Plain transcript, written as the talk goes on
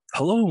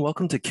Hello and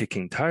welcome to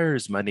Kicking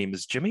Tires. My name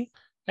is Jimmy,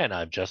 And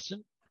I'm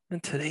Justin.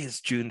 and today is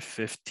June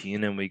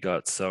 15, and we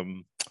got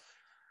some.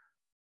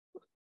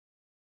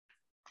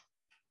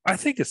 I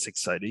think it's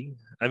exciting.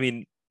 I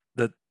mean,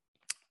 the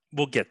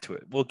we'll get to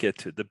it. We'll get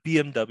to it. The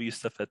BMW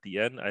stuff at the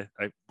end.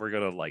 We're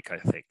gonna like. I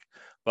think,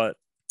 but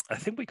I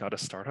think we got to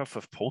start off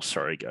with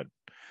Polestar again.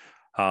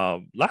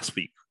 Last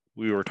week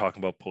we were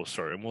talking about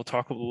Polestar, and we'll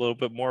talk a little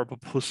bit more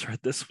about Polestar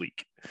this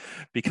week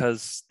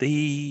because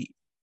they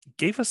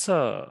gave us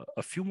a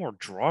few more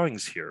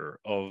drawings here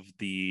of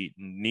the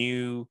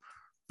new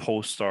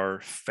Polestar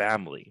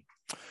family.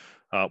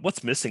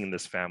 What's missing in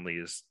this family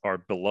is our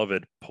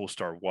beloved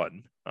Polestar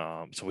 1.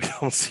 So we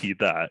don't see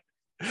that.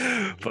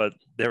 Mhm. But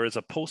there is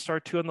a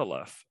Polestar 2 on the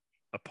left,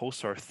 a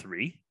Polestar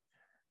 3,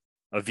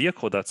 a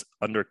vehicle that's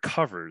under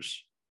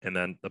covers, and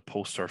then the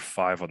Polestar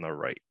 5 on the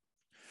right.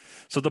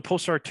 So the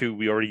Polestar 2,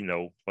 we already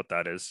know what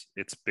that is.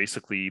 It's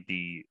basically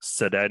the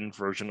sedan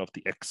version of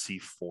the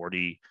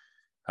XC40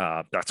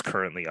 that's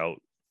currently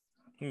out.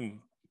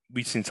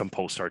 We've seen some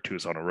Polestar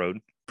 2s on the road,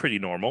 pretty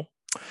normal.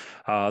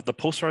 The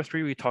Polestar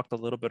 3 we talked a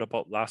little bit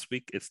about last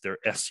week. It's their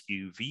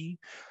SUV.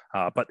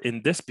 But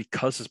in this,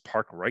 because it's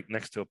parked right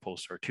next to a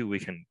Polestar 2, we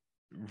can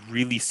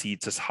really see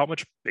just how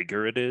much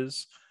bigger it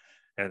is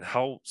and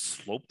how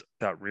sloped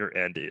that rear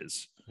end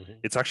is. Mhm.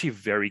 It's actually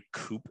very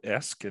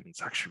coupe-esque and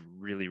it's actually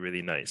really,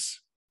 really nice.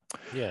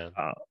 Yeah,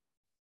 Uh,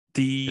 it's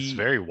the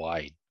very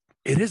wide,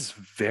 it is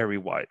very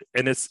wide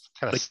and it's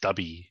kind of like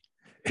stubby.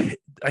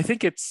 I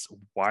think it's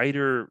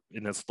wider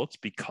in its looks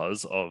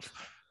because of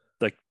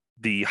like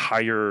the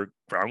higher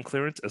ground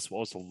clearance as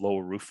well as the low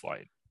roof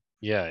line.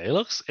 Yeah, it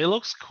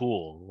looks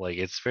cool. Like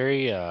it's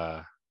very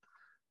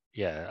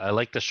yeah, I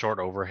like the short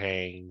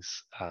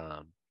overhangs.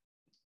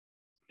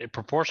 It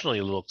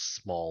proportionally looks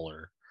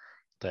smaller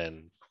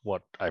than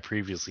what I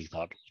previously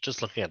thought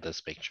just looking at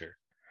this picture.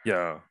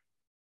 Yeah,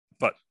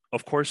 but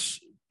of course,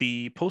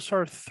 the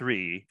Polestar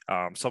 3,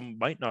 some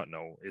might not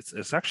know,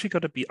 it's actually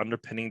going to be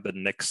underpinning the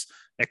next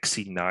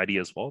XC90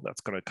 as well.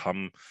 That's going to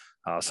come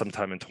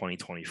sometime in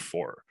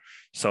 2024.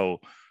 So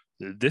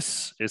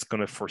this is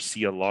going to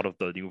foresee a lot of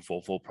the new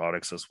Volvo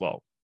products as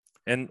well.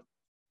 And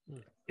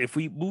Hmm. if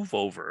we move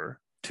over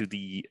to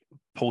the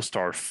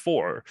Polestar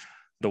 4,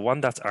 the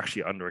one that's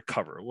actually under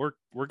cover,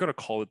 we're going to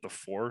call it the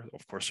 4.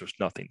 Of course, there's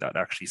nothing that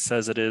actually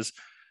says it is,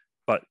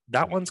 but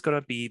that one's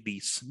going to be the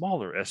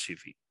smaller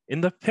SUV.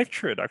 In the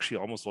picture, it actually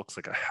almost looks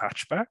like a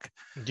hatchback.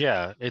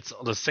 Yeah, it's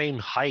the same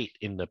height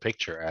in the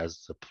picture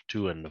as the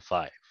two and the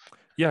five,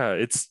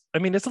 Yeah, I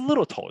mean, it's a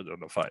little taller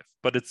than the 5,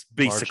 but it's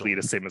basically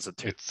the marginally. same as a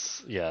 2.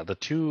 It's yeah, the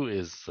two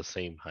is the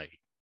same height.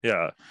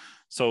 Yeah.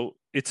 So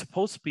it's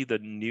supposed to be the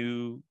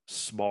new,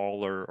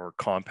 smaller or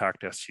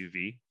compact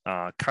SUV.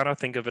 Kind of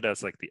think of it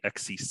as like the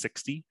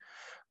XC60,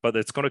 but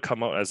it's going to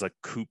come out as a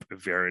coupe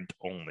variant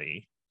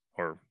only,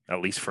 or at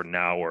least for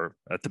now or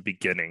at the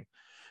beginning.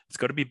 It's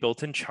going to be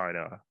built in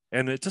China,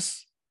 and it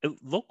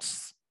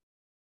looks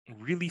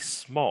really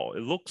small.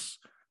 It looks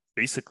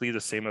basically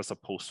the same as a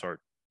Polestar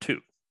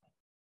 2,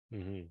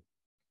 Mhm.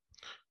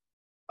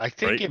 I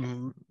think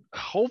right?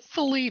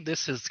 hopefully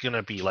this is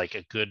gonna be like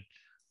a good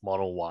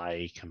Model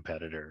Y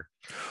competitor.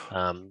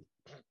 Um,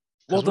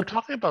 Well, because we're the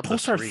talking about the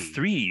Polestar three.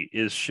 3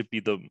 is should be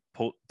the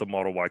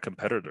Model Y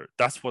competitor.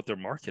 That's what their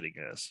marketing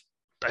is.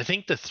 I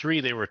think the three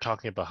they were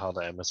talking about how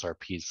the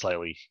MSRP is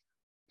slightly,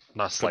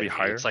 not It's going to be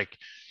slightly, it's higher. like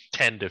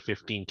 10 to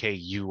 15K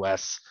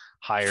US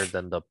higher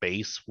than the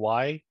base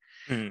Y.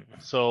 Mm,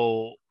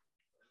 So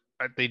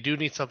they do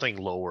need something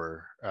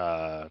lower,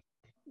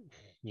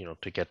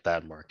 to get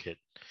that market.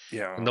 And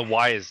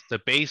yeah. the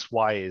base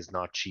Y is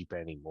not cheap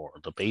anymore.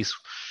 The base,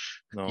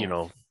 you No.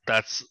 know,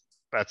 that's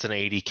that's an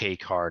 80K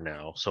car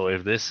now. So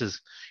if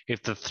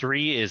the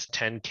three is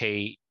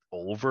 10K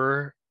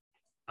over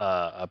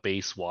a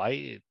base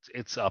Y,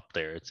 it's up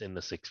there. It's in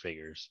the six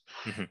figures.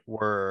 Mhm.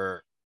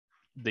 Where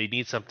they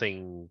need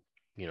something,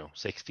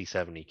 60,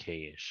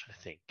 70K ish, I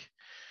think,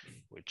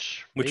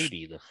 which may Which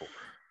be the four.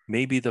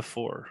 may be the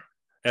 4.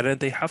 And then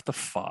they have the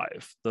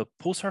 5. The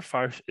Pulsar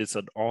 5 is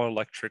an all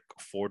electric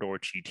four-door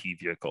GT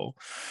vehicle.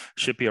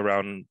 Should be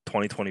around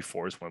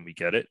 2024 is when we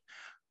get it.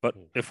 But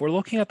Hmm. if we're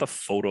looking at the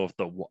photo of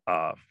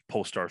the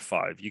Polestar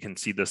 5, you can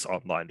see this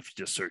online if you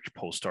just search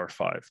Polestar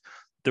 5.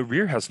 The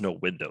rear has no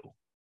window.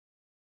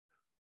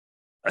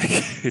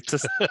 it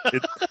just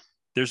it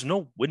there's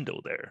no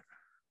window there.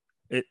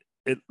 It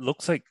it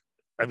looks like,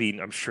 I mean,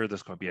 I'm sure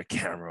there's going to be a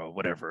camera or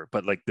whatever,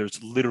 but like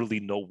there's literally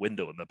no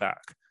window in the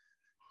back.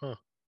 Huh.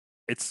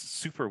 It's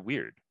super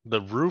weird.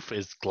 The roof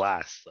is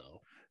glass,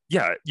 though.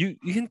 Yeah, you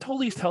can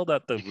totally tell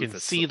that the You can roof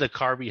is, see the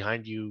car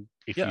behind you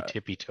if you yeah.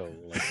 tippy toe,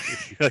 like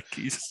if you. Like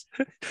you just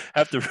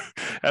have to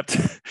have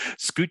to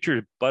scoot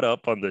your butt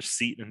up on the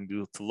seat and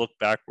to look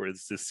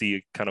backwards to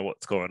see kind of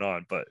what's going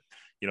on. But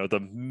the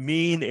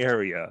main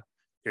area,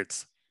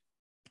 it's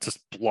just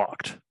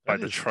blocked by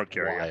That the is trunk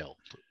area. wild.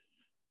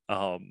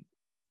 Um,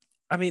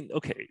 I mean,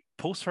 okay,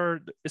 Polestar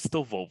is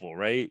still Volvo,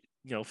 right?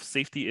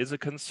 Safety is a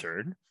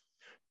concern,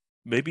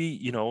 maybe,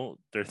 you know,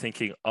 they're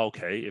thinking,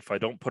 okay, if I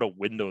don't put a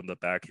window in the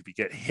back, if you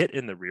get hit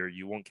in the rear,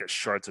 you won't get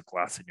shards of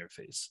glass in your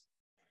face.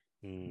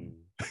 Hmm.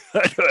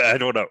 I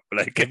don't know.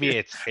 Like, Maybe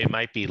it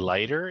might be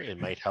lighter. It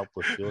might help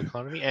with fuel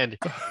economy. And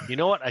you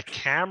know what? A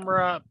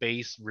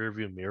camera-based rear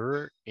view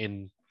mirror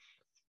in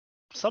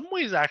some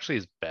ways actually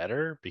is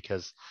better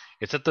because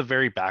it's at the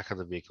very back of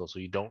the vehicle, so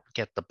you don't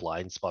get the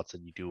blind spots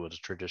that you do with a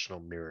traditional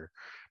mirror.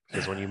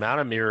 Because when you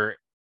mount a mirror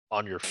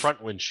on your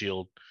front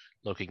windshield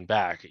looking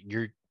back,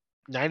 you're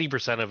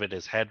 90% of it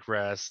is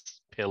headrests,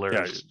 yeah,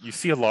 pillars. you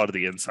see a lot of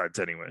the insides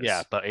Yeah,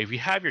 anyways. but if you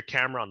have your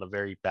camera on the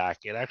very back,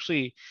 it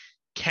actually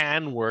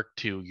can work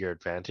to your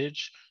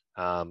advantage.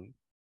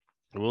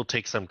 It will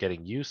take some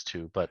getting used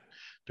to, but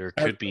there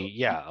As- could be,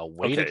 yeah, a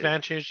weight okay,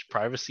 advantage,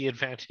 privacy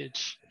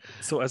advantage.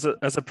 so as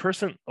a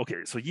person,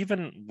 okay, so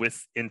even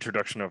with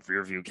introduction of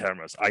rear view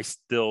cameras, I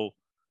still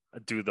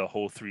do the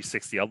whole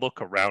 360. I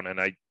look around and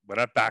when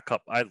I back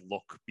up, I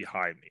look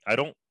behind me. I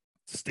don't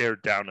stare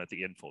down at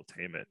the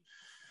infotainment.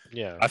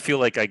 Yeah. I feel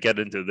like I get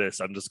into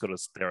this, I'm just gonna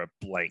stare at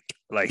blank.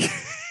 Like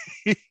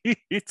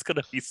it's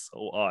gonna be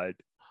so odd.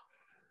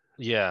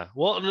 Yeah.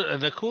 Well,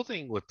 the cool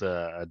thing with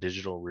the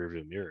digital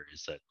rearview mirror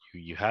is that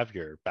you have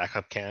your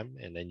backup cam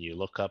and then you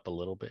look up a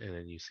little bit and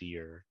then you see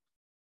your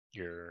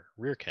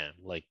rear cam,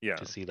 like Yeah,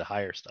 to see the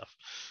higher stuff.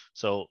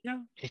 So yeah,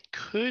 it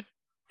could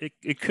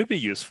it could be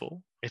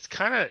useful. it's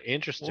kind of We'll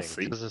interesting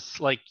see. because it's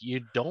like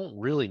you don't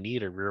really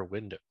need a rear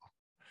window.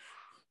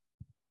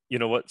 You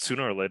know what?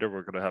 Sooner or later,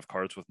 we're gonna have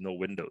cars with no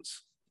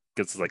windows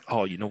because it's like,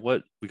 oh, you know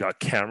what? We got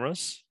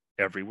cameras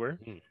everywhere.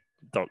 Mm,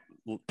 They're,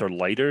 they're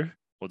lighter.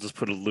 We'll just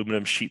put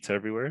aluminum sheets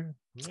everywhere.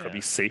 It's gonna be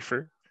yeah.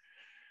 safer.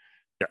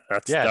 Yeah,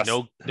 that's Yeah, that's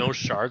no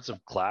shards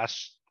of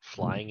glass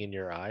flying in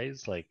your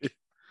eyes like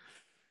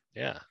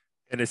yeah.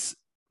 and it's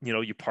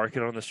you park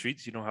it on the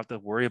streets. You don't have to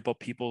worry about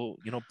people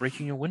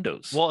breaking your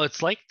windows. Well,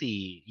 it's like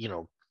the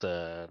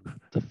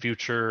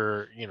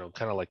future,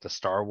 kind of like the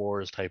Star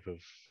Wars type of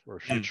or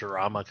Mm,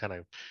 Futurama kind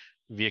of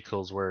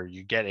vehicles where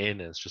you get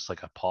in and it's just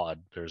like a pod.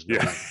 There's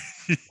yeah, no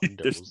there's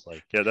windows.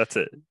 Like, yeah, that's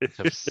it.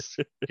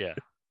 yeah,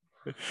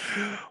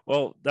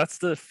 Well, that's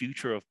the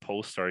future of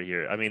Polestar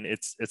here. I mean,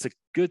 it's a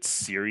good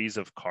series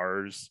of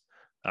cars.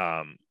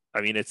 I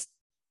mean, it's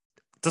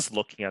just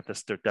looking at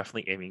this, they're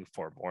definitely aiming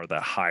for more of the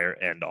higher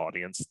end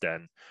audience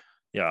than,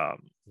 yeah,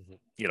 mhm.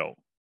 you know,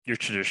 your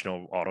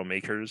traditional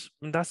automakers.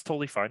 And that's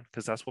totally fine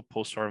because that's what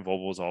Polestar and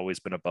Volvo has always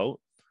been about.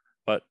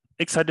 But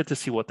excited to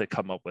see what they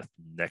come up with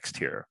next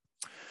year.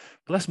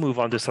 But let's move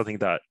on to something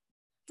that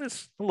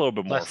is a little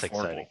bit more Less affordable,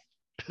 exciting.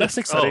 less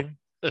Oh, exciting,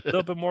 a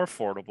little bit more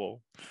affordable.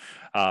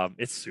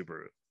 It's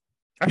Subaru.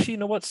 Actually, you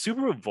know what?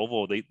 Subaru and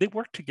Volvo, they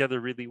work together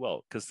really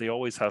well because they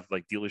always have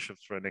like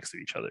dealerships right next to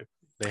each other.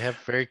 they have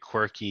very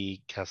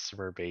quirky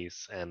customer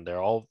base, and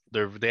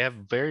they have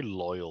very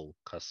loyal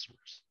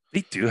customers.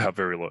 They do have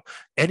very low.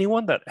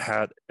 Anyone that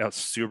had a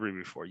Subaru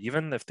before,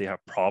 even if they have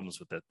problems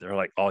with it, they're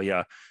like, "Oh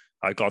yeah,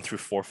 I gone through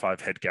 4 or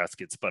 5 head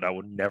gaskets, but I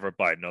would never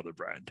buy another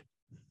brand."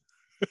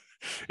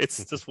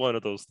 It's just one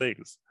of those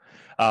things.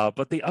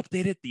 But they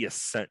updated the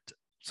Ascent.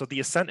 So the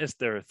Ascent is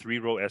their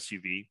 3-row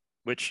SUV,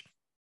 which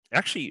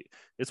actually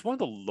it's one of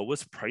the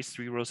lowest price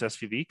 3 rows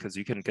SUV because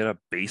you can get a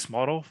base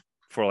model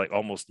for like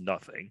almost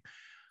nothing.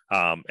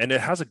 And it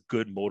has a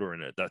good motor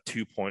in it, that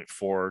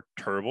 2.4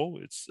 turbo.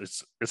 It's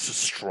a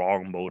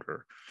strong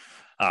motor.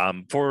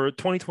 For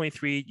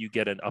 2023, you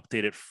get an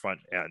updated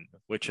front end,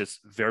 which is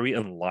very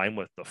in line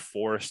with the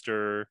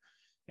Forester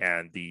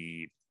and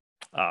the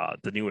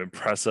new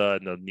Impreza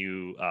and the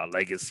new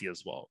Legacy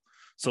as well.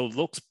 So it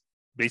looks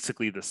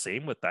basically the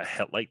same with that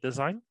headlight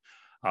design.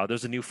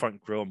 There's a new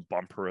front grille and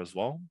bumper as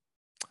well.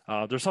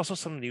 There's also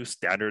some new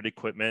standard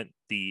equipment.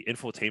 The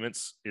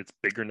infotainment's it's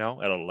bigger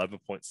now at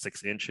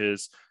 11.6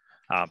 inches.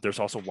 There's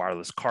also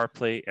wireless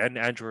CarPlay and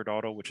Android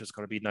Auto, which is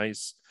going to be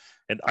nice.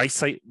 And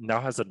EyeSight now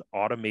has an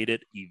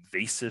automated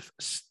evasive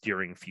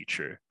steering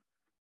feature,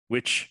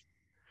 which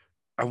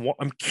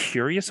I'm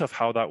curious of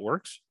how that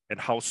works and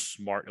how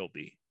smart it'll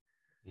be.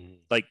 Mhm.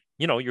 Like,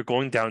 you're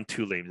going down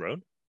 2-lane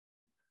road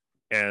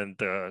and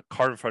the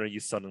car in front of you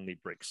suddenly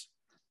brakes.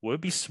 Will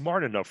it be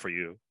smart enough for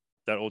you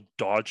that it'll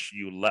dodge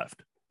you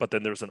left, but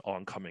then there's an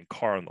oncoming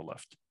car on the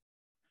left?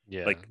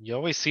 Yeah, Like, you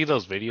always see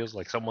those videos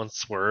like someone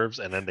swerves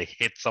and then they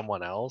hit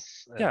someone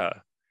else, and yeah.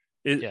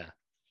 It,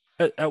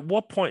 yeah, at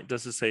what point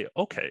does it say,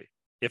 okay,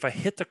 if I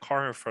hit the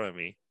car in front of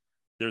me,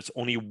 there's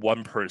only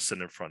one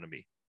person in front of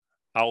me.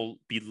 I'll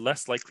be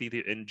less likely to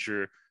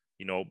injure,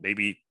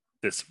 maybe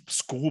this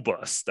school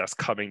bus that's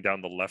coming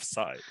down the left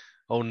side.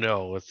 oh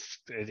no,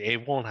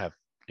 it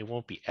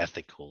won't be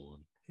ethical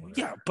and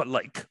Yeah, whatever. but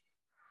like,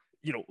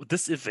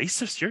 this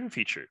evasive steering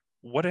feature,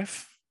 what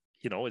if,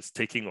 it's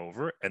taking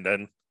over and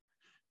then,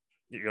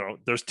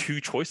 there's two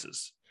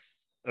choices: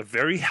 a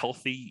very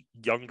healthy,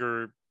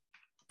 younger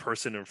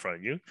person in front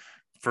of you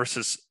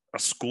versus a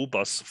school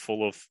bus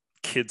full of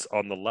kids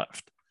on the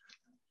left.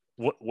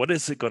 What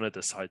is it going to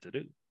decide to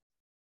do?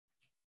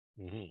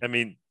 Hmm. I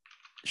mean,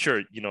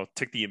 sure,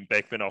 take the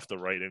embankment off the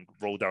right and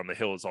roll down the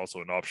hill is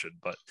also an option,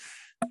 but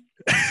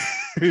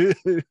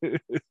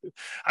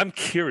I'm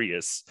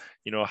curious,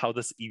 how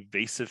this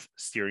evasive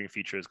steering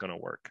feature is going to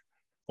work,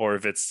 or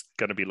if it's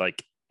going to be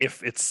like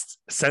if it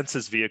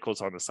senses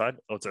vehicles on the side,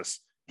 it'll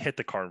just hit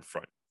the car in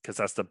front because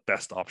that's the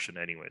best option,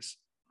 anyways.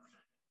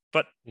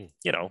 But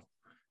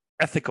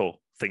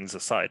ethical things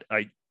aside,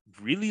 I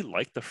really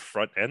like the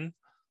front end,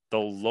 the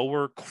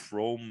lower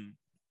chrome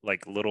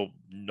like little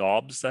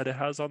knobs that it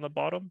has on the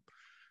bottom.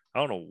 I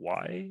don't know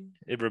why.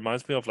 It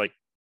reminds me of like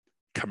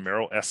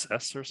Camaro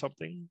SS or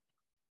something.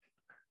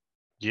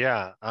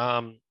 Yeah.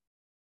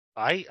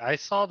 I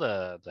saw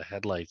the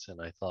headlights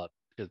and I thought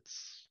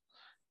it's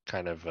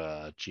kind of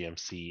a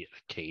GMC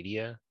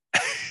Acadia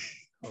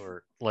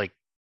or like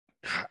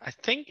I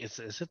think is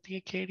it the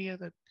Acadia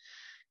that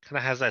kind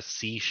of has that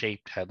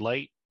C-shaped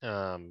headlight?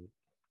 I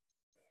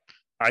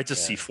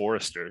just see Yeah.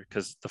 Forester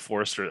because the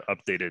Forester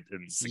updated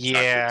and it's exactly the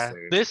Yeah,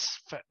 same.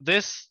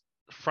 this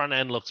front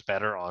end looks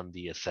better on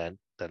the Ascent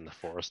than the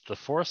Forester. The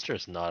Forester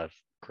is not a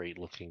great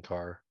looking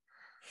car.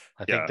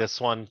 I think Yeah. this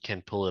one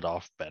can pull it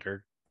off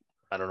better.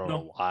 I don't No,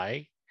 know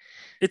why.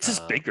 it's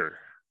just Uh, bigger.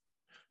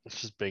 it's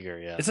just bigger,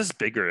 It's yeah. just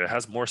bigger. It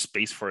has more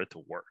space for it to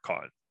work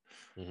on.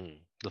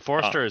 The Uh,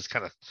 Forester is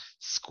kind of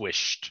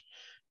squished.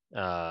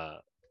 Uh,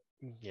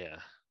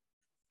 yeah.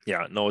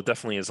 yeah, no, it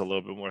definitely is a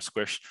little bit more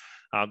squished.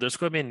 There's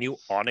going to be a new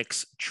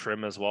Onyx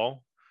trim as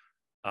well.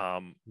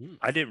 Mm.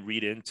 I didn't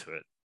read into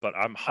it, but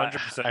I'm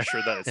 100%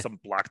 sure that it's some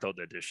blacked out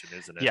edition,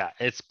 isn't it? Yeah,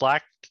 it's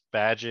black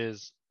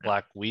badges, Yeah.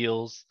 black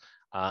wheels.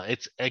 I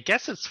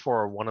guess it's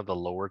for one of the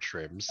lower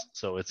trims,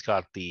 so it's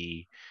got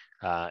the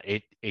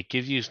it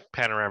gives you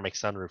panoramic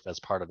sunroof as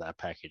part of that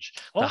package.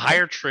 The Okay.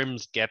 higher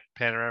trims get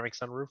panoramic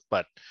sunroof,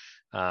 but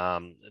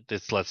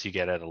this lets you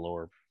get at a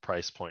lower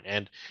price point,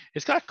 and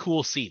it's got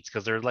cool seats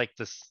because they're like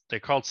this. They're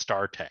called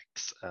StarTechs.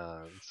 It's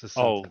a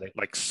Oh, synthetic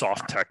like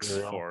soft text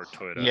material. for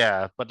Toyota.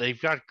 Yeah, but they've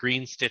got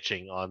green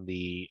stitching on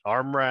the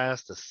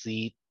armrest, the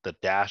seat, the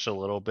dash a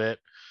little bit.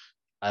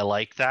 I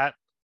like that.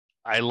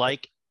 I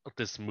like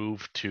this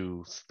move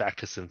to back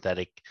to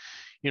synthetic,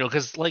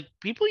 because like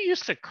people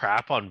used to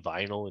crap on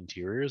vinyl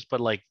interiors, but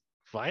like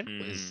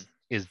vinyl Mm.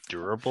 is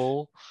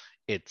durable.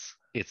 It's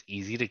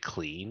easy to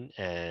clean,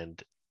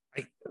 and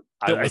I,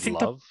 I I would think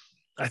the love.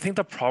 I think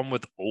the problem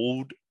with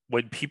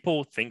when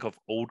people think of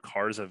old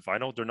cars and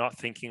vinyl, they're not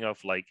thinking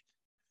of like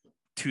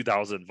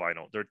 2000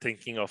 vinyl. They're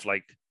thinking of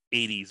like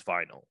 80s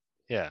vinyl.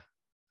 Yeah,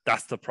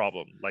 That's the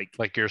problem.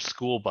 like your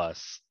school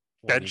bus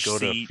when you Bench go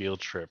to a seat, field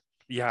trip.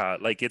 yeah,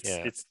 like Yeah.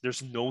 it's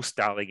there's no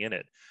styling in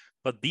it.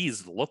 But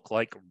these look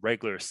like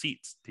regular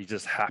seats. They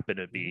just happen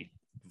to Mhm. be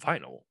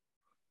vinyl.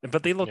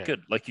 But they look Yeah.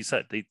 good. Like you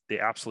said, they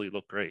absolutely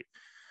look great.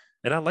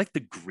 And I like the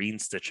green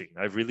stitching.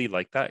 I really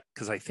like that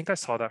because I think I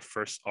saw that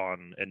first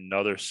on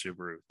another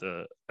Subaru.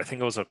 I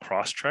think it was a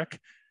Crosstrek.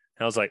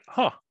 And I was like,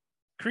 huh,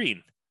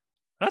 green.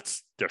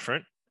 That's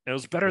different. And it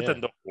was better Yeah.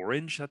 than the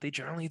orange that they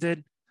generally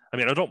did. I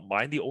mean, I don't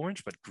mind the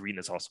orange, but green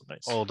is also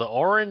nice. Oh, the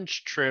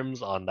orange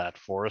trims on that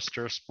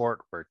Forester Sport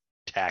were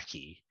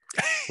tacky.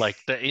 Like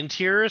the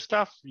interior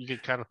stuff you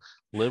could kind of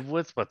live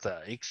with, but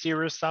the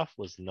exterior stuff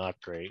was not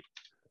great.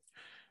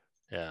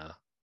 Yeah.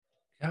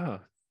 Yeah.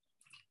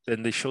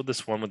 And they showed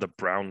this one with a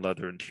brown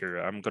leather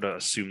interior. I'm gonna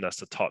assume that's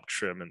the top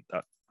trim, and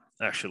that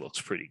actually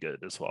looks pretty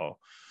good as well.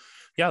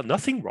 Yeah,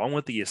 nothing wrong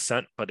with the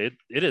Ascent, but it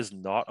is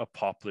not a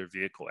popular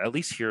vehicle, at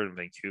least here in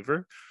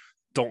Vancouver.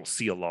 Don't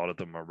see a lot of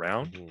them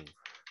around.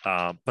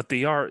 Mhm. But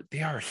they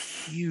are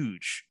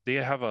huge. They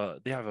have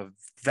a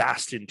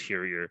vast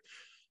interior,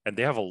 and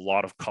they have a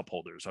lot of cup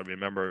holders. I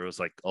remember it was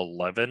like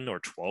 11 or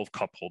 12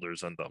 cup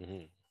holders on them,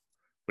 Mhm.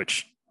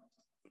 which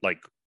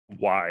like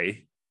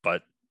why?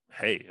 But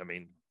hey, I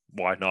mean,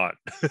 why not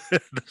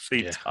at the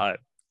same Yeah. time?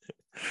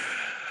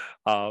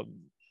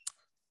 Um,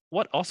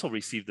 what also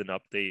received an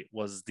update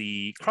was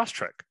the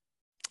Crosstrek.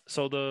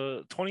 So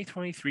the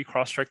 2023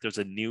 Crosstrek, there's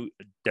a new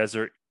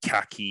desert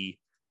khaki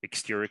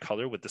exterior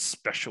color with the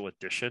special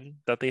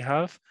edition that they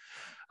have.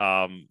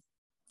 Um,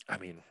 I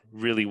mean,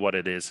 really, what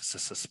it is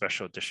just a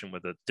special edition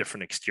with a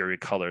different exterior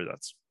color.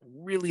 That's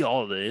really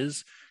all it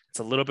is. It's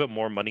a little bit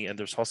more money, and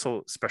there's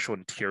also special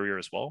interior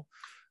as well.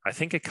 I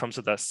think it comes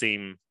with that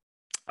same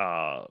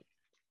uh,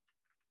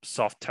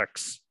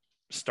 Softex,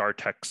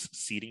 StarTex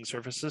seating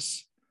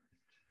surfaces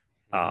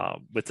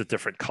Mhm. with a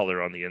different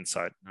color on the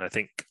inside, and I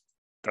think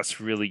that's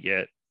really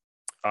it.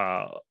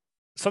 Uh,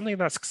 Something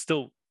that's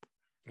still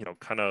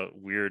kind of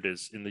weird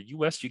is in the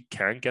US you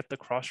can get the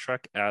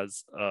Crosstrek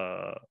as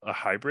a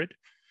hybrid,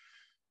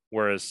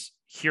 whereas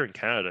here in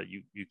Canada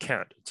you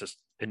can't.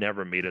 It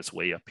never made its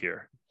way up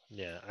here.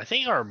 Yeah. I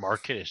think our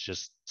market is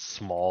just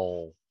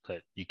small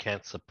that you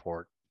can't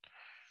support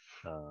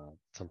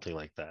something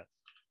like that,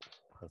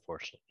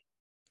 unfortunately.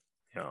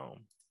 You know,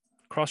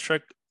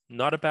 Crosstrek,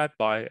 not a bad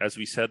buy, as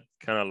we said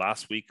kind of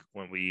last week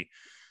when we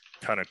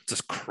kind of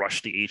just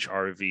crushed the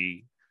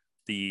HRV,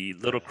 the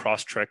little Yeah.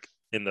 Crosstrek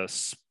in the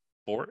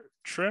sport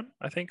trim,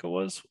 I think it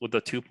was with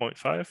the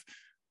 2.5,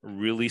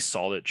 really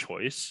solid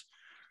choice.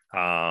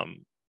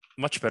 Um,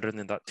 much better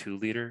than that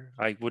 2-liter.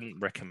 I wouldn't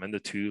recommend the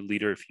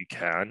 2-liter if you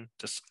can.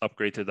 Just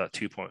upgrade to that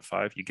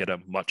 2.5. You get a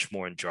much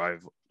more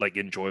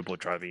enjoyable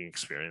driving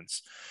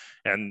experience,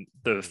 and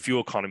the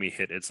fuel economy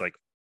hit is like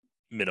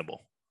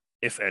minimal,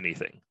 if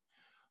anything,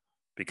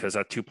 because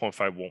that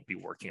 2.5 won't be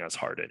working as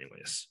hard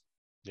anyways.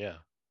 Yeah,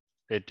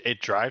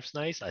 it drives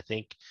nice. I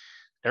think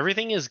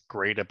everything is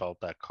great about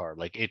that car.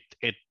 Like it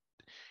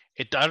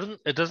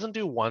doesn't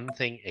do one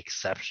thing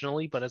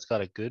exceptionally, but it's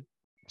got a good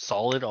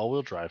solid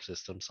all-wheel drive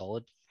system,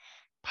 solid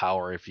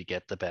power if you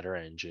get the better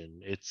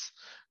engine. It's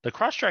the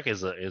Crosstrek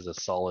is a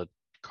solid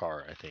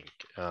car, I think.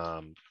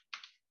 I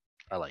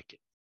like it.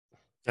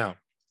 Yeah,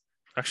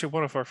 actually,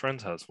 one of our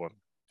friends has one,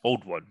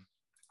 old one,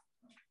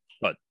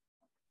 but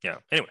yeah.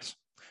 Anyways,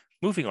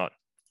 moving on.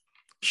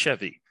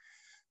 Chevy.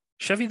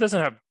 Chevy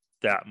doesn't have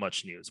that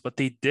much news, but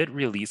they did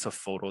release a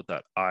photo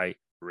that I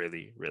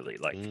really, really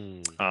like.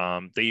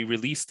 They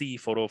released the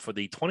photo for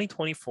the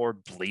 2024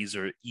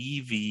 Blazer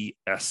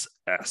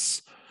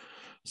EVSS.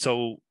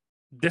 So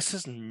this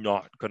is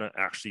not going to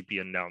actually be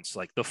announced.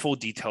 Like the full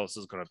details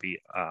is going to be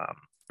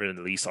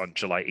released on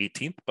July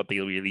 18th, but they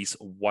release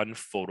one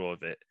photo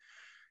of it.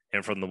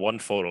 And from the one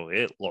photo,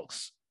 it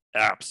looks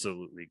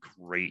absolutely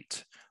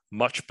great.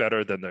 Much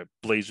better than the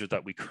Blazer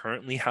that we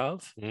currently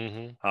have,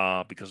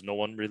 because no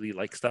one really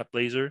likes that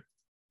Blazer.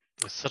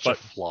 It's such a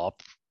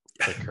flop.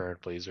 The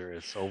current Blazer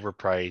is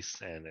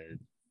overpriced, and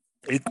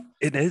it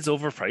is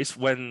overpriced.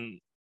 When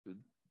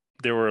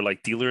there were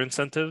like dealer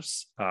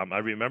incentives, I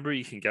remember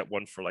you can get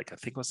one for like I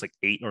think it was like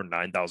 $8,000 or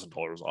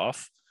 $9,000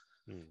 off,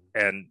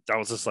 and that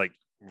was just like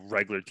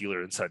regular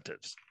dealer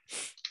incentives.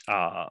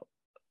 I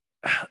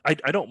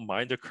don't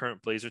mind the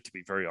current Blazer, to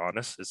be very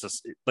honest. It's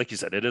just like you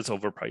said, it is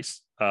overpriced.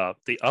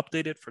 They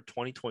updated for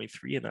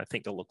 2023, and I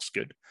think it looks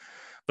good.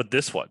 But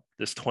this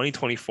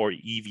 2024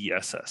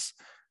 EVSS,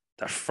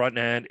 that front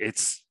end,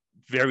 it's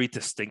very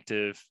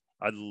distinctive.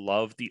 I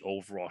love the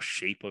overall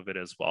shape of it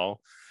as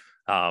well.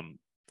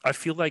 I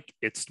feel like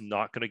it's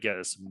not going to get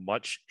as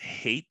much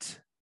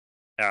hate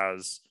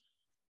as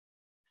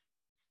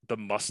the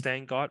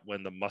Mustang got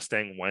when the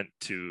Mustang went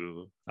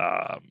to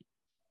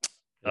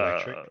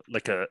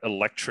like an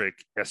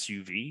electric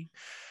SUV,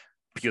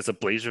 because the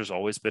Blazer's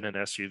always been an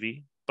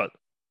SUV, but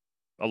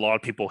a lot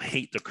of people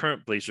hate the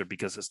current Blazer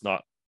because it's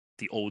not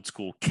the old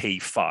school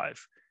K5.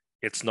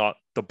 It's not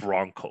the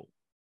Bronco.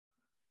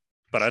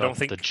 But I don't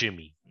think the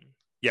Jimmy.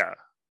 Yeah,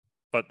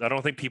 but I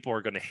don't think people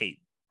are going to hate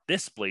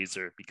this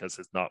Blazer because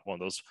it's not one of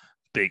those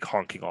big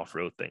honking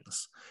off-road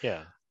things.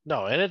 Yeah,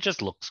 no, and it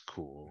just looks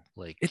cool.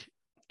 Like it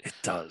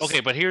does.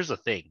 Okay, but here's the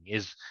thing: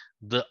 is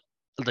the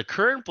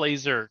current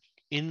Blazer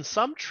in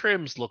some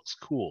trims looks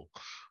cool,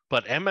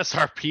 but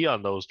MSRP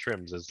on those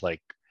trims is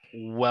like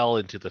well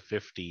into the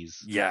 50s.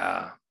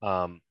 Yeah.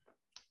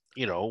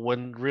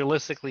 When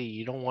realistically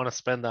you don't want to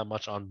spend that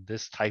much on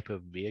this type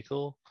of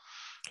vehicle.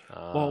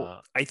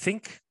 Well, I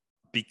think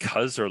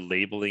because they're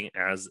labeling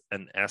as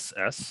an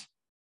SS,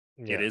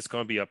 it is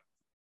going to be a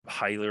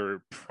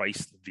higher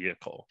priced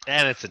vehicle,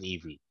 and it's an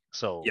EV.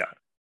 So yeah,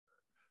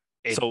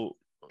 it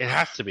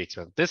has to be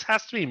expensive. This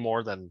has to be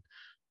more than.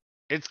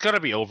 It's going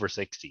to be over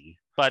 60,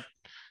 but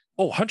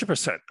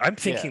 100%. I'm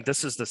thinking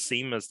this is the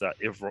same as that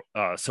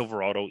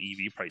Silverado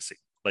EV pricing,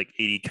 like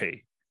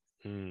 $80K.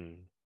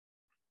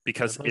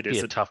 Because it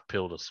is a tough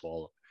pill to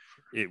swallow.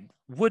 It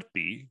would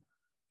be,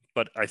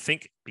 but I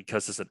think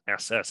because it's an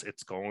SS,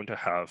 it's going to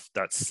have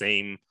that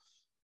same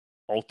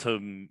ultra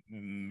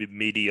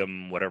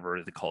medium,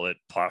 whatever they call it,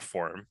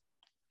 platform.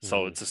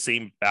 So it's the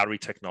same battery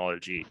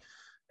technology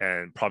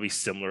and probably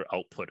similar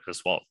output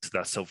as well to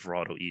that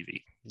Silverado EV.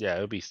 Yeah,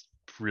 it would be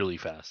really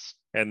fast.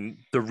 And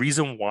the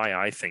reason why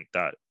I think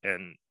that,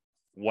 and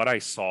what I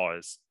saw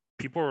is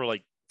people were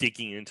like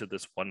digging into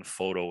this one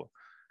photo,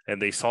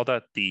 and they saw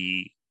that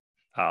the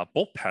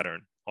bolt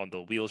pattern on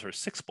the wheels are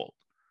 6-bolt,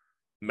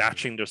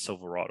 matching their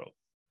Silverado.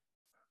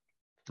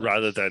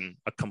 Rather than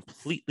a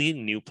completely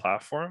new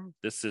platform,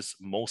 this is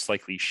most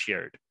likely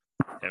shared.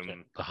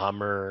 And the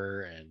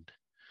Hummer and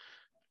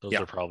those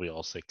are probably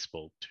all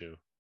 6-bolt too.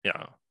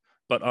 Yeah.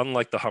 But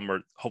unlike the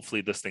Hummer,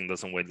 hopefully this thing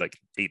doesn't weigh like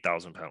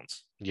 8,000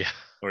 pounds. Yeah.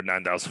 Or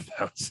 9,000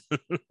 pounds.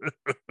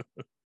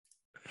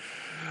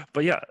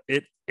 But yeah,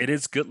 it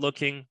is good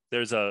looking.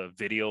 There's a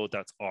video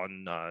that's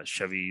on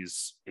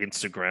Chevy's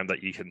Instagram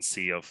that you can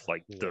see of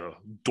like the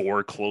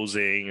door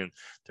closing, and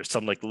there's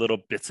some like little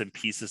bits and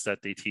pieces that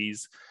they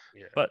tease.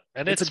 Yeah. But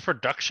it's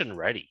production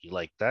ready.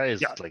 Like that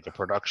is like a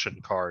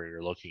production car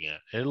you're looking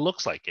at. And it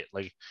looks like it.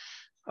 Like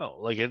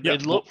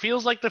it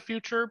feels like the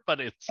future,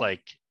 but it's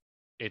like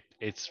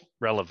it's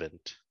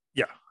relevant.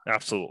 Yeah,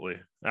 absolutely.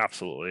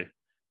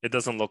 It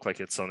doesn't look like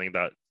it's something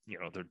that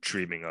they're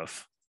dreaming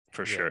of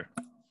for sure.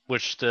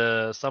 Which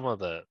the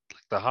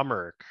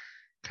Hummer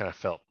kind of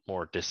felt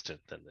more distant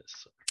than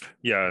this.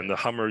 Yeah, and the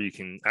Hummer you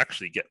can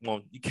actually get.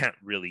 Well, you can't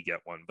really get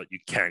one, but you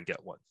can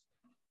get one.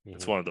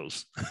 It's one of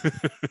those.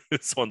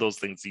 It's one of those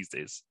things these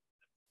days.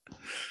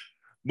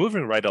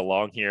 Moving right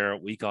along here,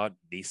 we got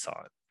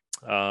Nissan.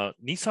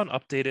 Nissan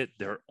updated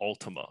their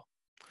Altima.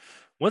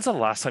 When's the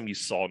last time you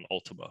saw an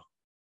Altima?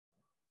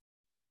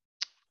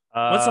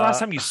 When's the last Uh,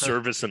 time you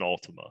serviced an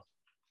Ultima?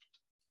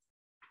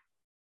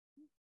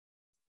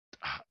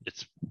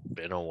 it's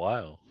been a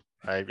while.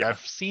 Yeah.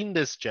 I've seen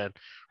this gen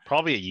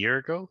probably a year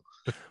ago.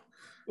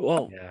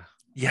 Well, Yeah.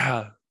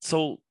 yeah.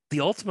 So the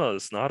Ultima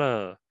is not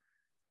a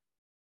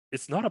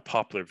it's not a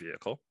popular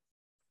vehicle.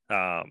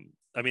 I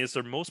mean, it's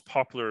their most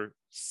popular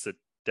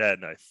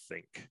sedan, I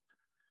think.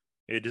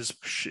 It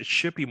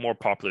should be more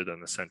popular than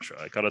the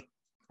Sentra.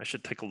 I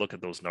should take a look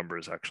at those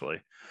numbers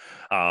actually.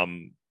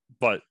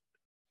 But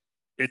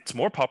it's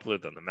more popular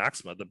than the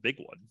Maxima, the big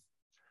one.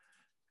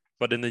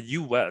 But in the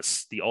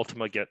US, the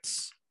Ultima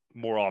gets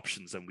more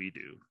options than we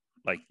do.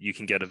 Like you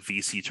can get a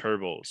VC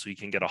turbo, so you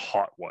can get a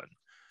hot one.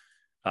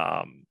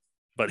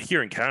 But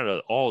here in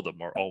Canada, all of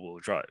them are all-wheel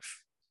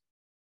drive,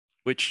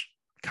 which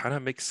kind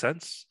of makes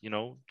sense,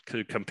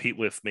 could compete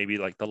with maybe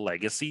like the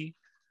Legacy,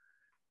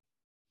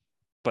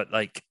 but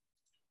like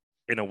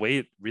in a way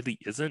it really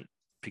isn't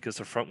because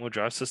the front wheel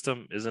drive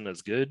system isn't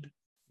as good.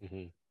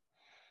 Mm-hmm.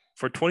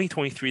 For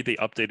 2023, they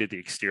updated the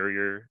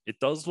exterior. It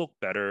does look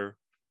better,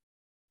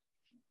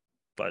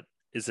 but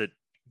is it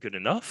good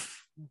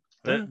enough?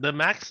 The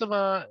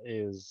Maxima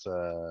is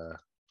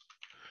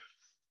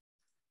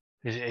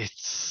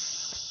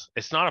it's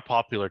not a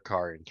popular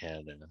car in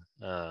Canada.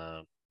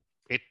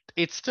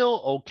 It's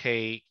still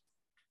okay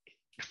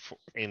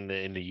in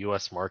the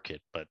US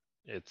market, but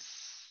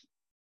it's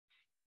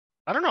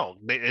I don't know.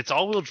 It's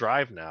all-wheel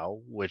drive now,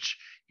 which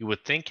you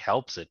would think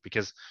helps it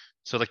because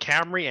so the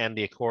Camry and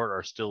the Accord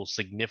are still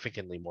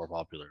significantly more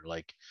popular,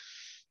 like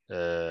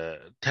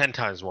 10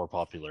 times more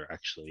popular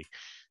actually.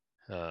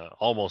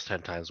 Almost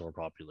 10 times more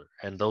popular.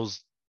 And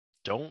those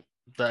don't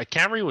the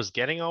Camry was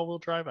getting all-wheel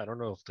drive. I don't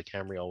know if the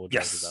Camry all-wheel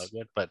drive is out Yes,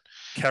 yet, but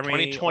Camry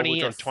all-wheel 2020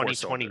 drive and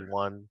four-cylinder.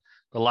 2021,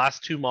 the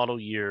last two model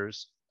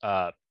years,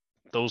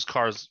 those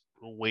cars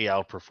way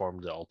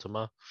outperformed the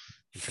Ultima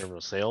in terms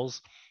of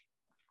sales.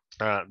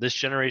 This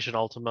generation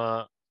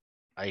Ultima,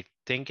 I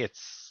think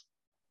it's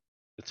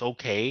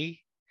okay.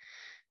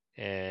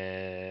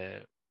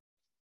 And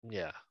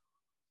yeah.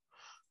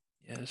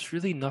 Yeah, there's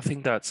really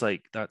nothing that's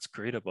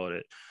great about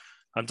it.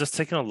 I'm just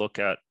taking a look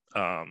at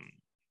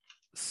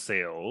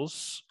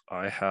sales.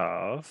 I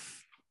have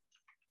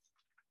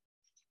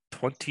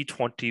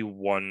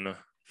 2021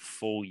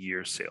 full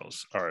year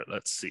sales. All right,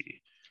 let's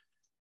see.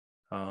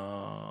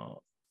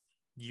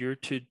 Year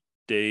to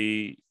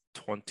date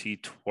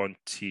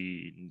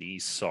 2020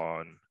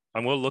 Nissan.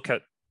 I'm going to look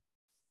at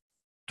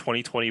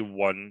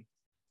 2021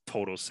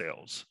 total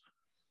sales.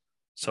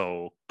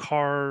 So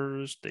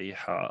cars they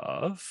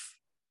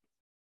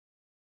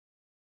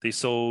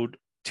sold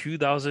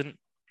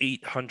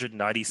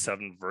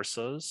 2,897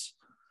 Versas,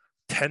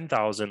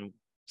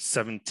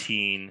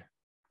 10,017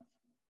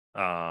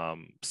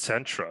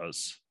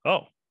 Sentras.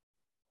 Oh,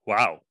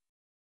 wow.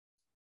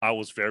 I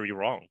was very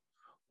wrong.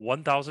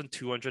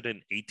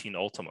 1,218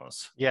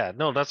 Ultimas. Yeah,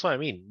 no, that's what I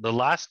mean. The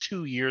last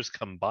 2 years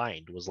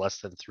combined was less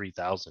than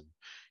 3,000.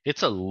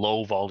 It's a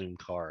low volume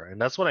car.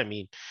 And that's what I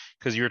mean.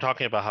 Because you're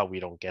talking about how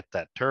we don't get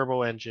that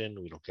turbo engine,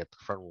 we don't get the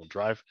front wheel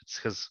drive. It's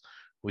because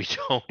we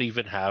don't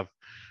even have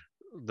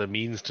the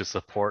means to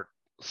support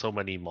so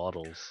many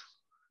models.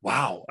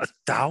 Wow,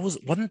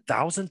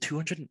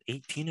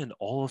 1,218 in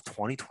all of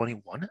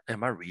 2021.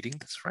 Am I reading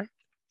this right?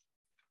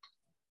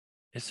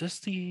 Is this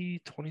the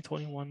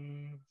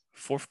 2021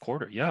 fourth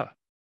quarter? Yeah,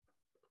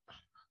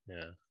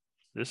 Yeah.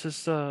 this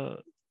is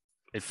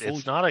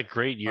It's not a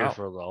great year wow,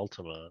 for the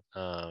Ultima,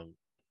 at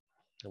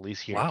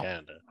least here in wow.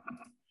 Canada.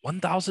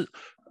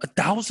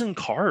 1,000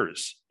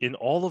 cars in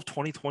all of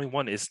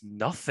 2021 is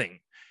nothing.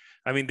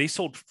 I mean, they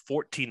sold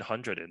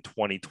 1,400 in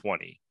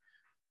 2020.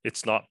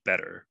 It's not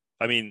better.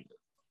 I mean,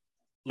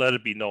 let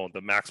it be known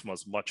the Maxima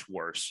is much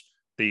worse.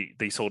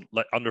 They sold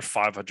like under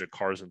 500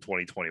 cars in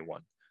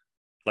 2021,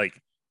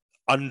 like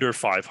under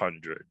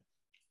 500.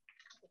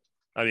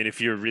 I mean,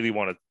 if you really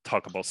want to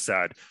talk about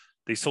sad,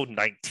 they sold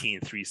 19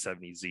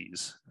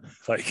 370Zs.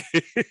 Like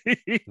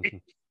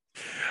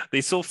they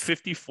sold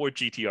 54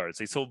 GTRs.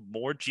 They sold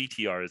more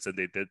GTRs than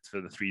they did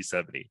for the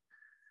 370.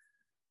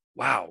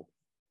 Wow.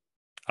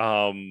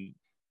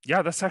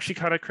 Yeah, that's actually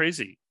kind of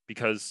crazy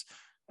because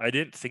I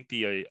didn't think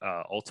the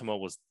Ultima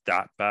was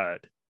that bad.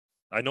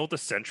 I know the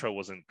Sentra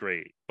wasn't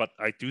great, but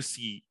I do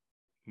see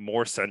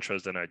more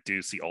Sentras than I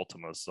do see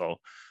Ultimas. So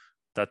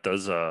that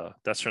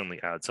certainly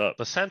adds up.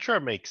 The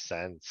Sentra makes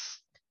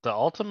sense. The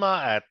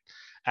Ultima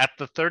at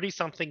the 30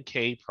 something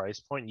K price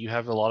point, you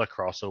have a lot of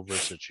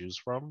crossovers to choose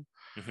from.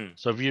 Mm-hmm.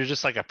 So if you're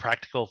just like a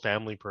practical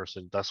family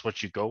person, that's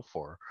what you go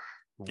for.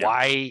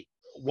 Yeah.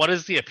 What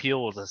is the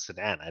appeal of the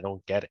sedan? I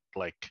don't get it.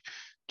 Like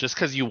just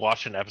because you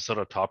watch an episode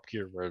of Top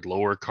Gear where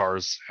lower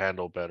cars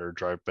handle better,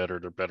 drive better,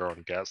 they're better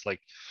on gas.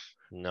 Like,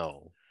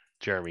 no,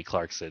 Jeremy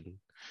Clarkson.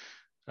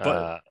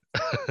 But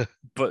Uh,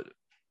 but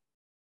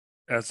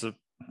as a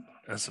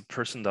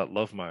person that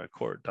loved my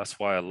Accord, that's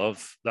why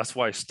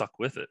I stuck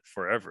with it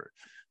forever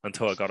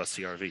until I got a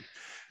CRV.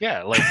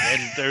 yeah, like,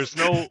 and there's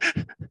no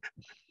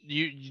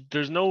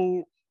there's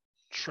no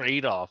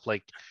trade off.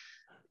 Like,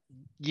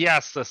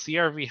 yes, the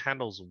CRV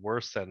handles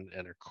worse than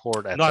an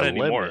Accord at Not the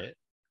anymore. limit.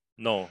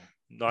 No,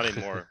 not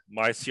anymore.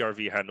 My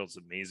CRV handles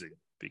amazing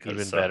Even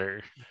because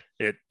better.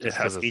 it Just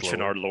 'cause has it's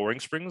H&R lower? lowering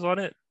springs on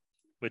it,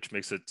 which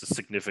makes it just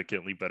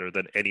significantly better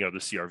than any other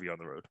CRV on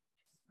the road.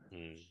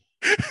 Hmm.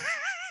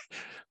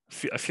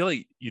 I feel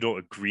like you don't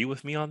agree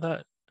with me on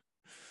that.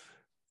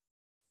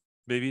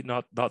 Maybe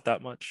not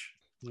that much.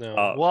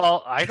 No.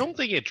 Well, I don't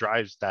think it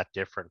drives that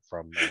different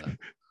from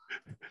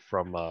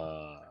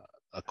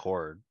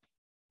Accord.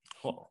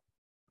 Well,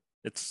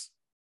 it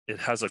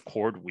has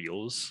Accord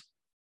wheels,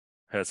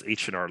 has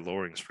H&R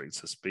lowering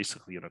springs. It's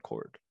basically an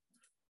Accord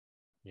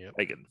Yep.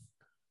 wagon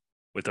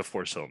with a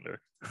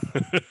 4-cylinder.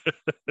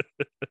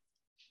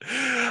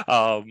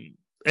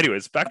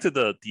 Anyways, back to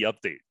the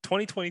update.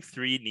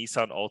 2023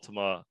 Nissan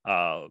Altima.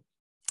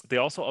 They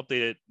also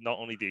updated not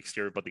only the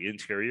exterior but the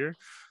interior.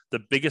 The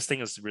biggest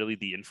thing is really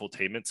the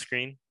infotainment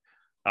screen,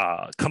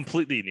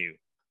 completely new.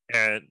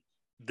 And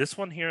this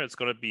one here is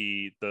going to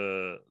be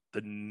the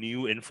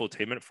new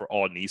infotainment for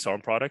all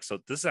Nissan products. So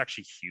this is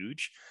actually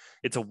huge.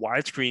 It's a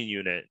widescreen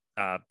unit.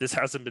 This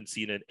hasn't been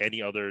seen in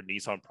any other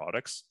Nissan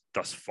products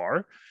thus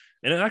far,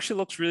 and it actually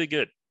looks really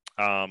good.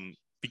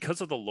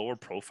 Because of the lower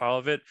profile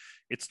of it,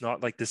 it's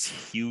not like this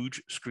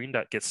huge screen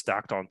that gets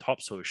stacked on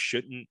top, so it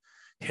shouldn't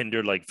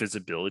hinder like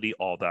visibility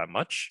all that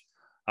much.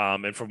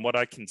 And from what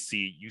I can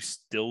see, you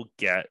still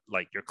get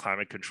like your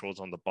climate controls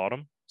on the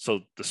bottom.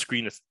 So the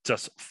screen is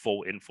just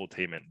full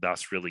infotainment.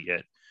 That's really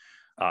it.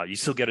 You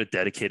still get a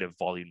dedicated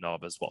volume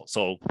knob as well.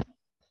 So,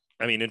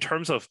 I mean, in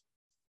terms of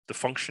the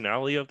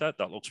functionality of that,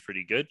 that looks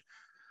pretty good.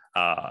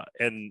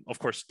 And of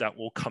course, that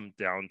will come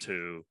down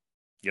to,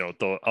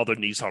 the other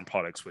Nissan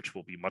products, which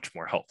will be much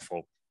more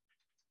helpful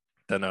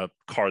than a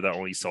car that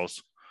only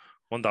sells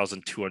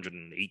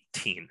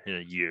 1,218 in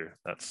a year.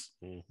 It's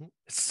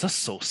just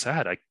so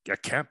sad. I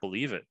can't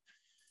believe it.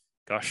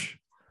 Gosh.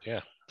 Yeah,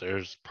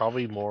 there's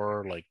probably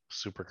more like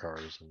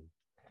supercars and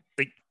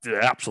It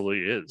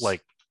absolutely is.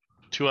 like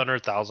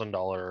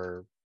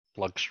 $200,000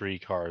 luxury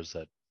cars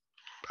that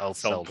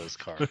outsell this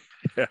car.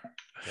 Yeah.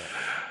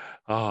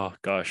 Oh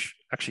gosh.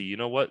 Actually, you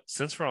know what?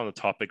 Since we're on the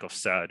topic of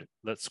sad,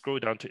 let's scroll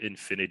down to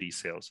Infiniti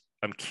sales.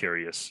 I'm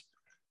curious.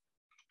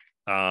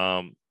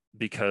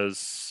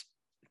 Because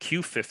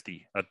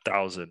Q50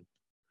 1,000,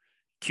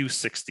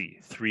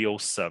 Q60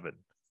 307,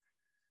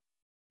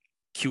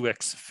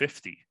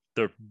 QX50,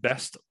 their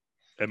best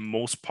and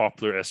most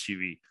popular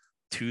SUV,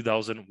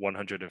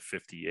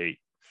 2,158.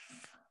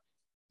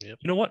 Yep.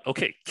 You know what?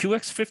 Okay,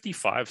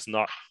 QX55 is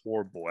not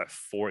horrible at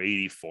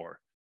 484.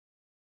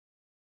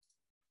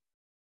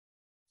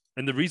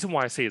 And the reason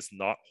why I say it's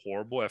not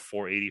horrible at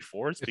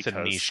 484 is It's because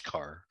a niche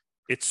car.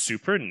 It's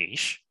super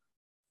niche.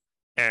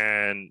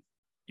 And,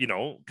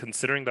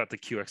 considering that the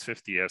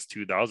QX50 has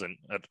 2,000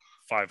 at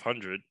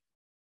 500,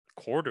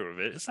 quarter of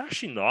it, it's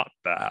actually not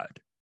bad.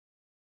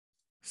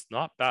 It's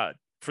not bad.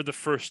 For the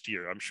first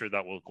year, I'm sure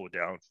that will go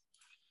down.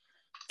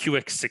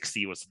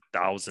 QX60 was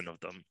 1,000 of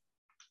them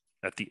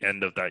at the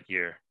end of that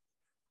year.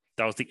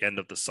 That was the end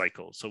of the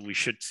cycle. So we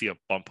should see a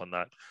bump on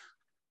that.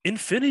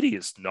 Infiniti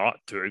is not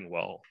doing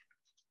well.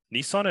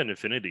 Nissan and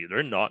Infiniti,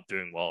 they're not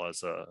doing well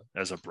as a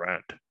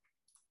brand.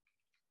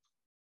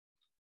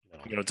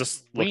 No.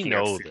 Just we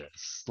know at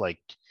this. Like,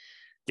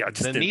 yeah, I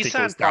just the didn't think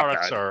it was Nissan that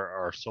products bad.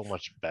 are so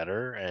much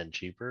better and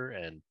cheaper,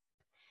 and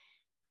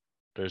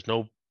there's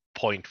no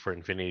point for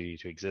Infiniti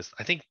to exist.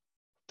 I think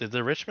did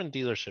the Richmond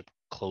dealership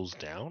close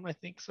down? I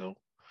think so.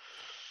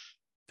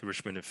 The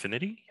Richmond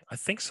Infiniti? I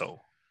think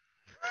so.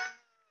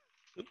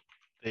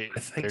 I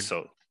think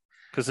so.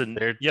 Because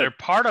they're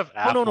part of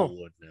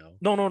Applewood now.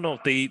 No.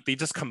 They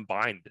just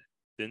combined,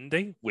 didn't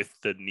they, with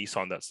the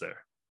Nissan that's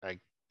there? I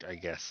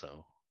guess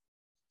so.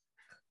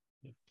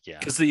 Yeah.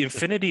 Because the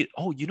Infiniti,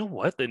 you know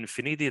what? The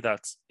Infiniti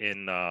that's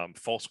in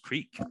False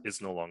Creek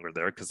is no longer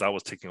there because that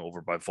was taken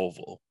over by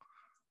Volvo.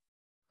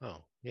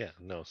 Oh, yeah.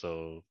 No,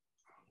 so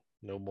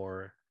no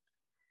more.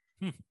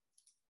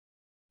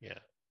 Yeah.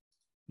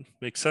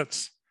 Makes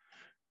sense.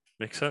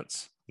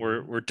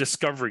 We're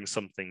discovering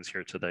some things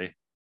here today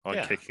on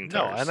Kicking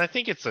Tires. No, and I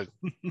think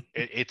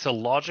it's a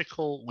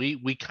logical.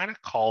 We kind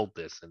of called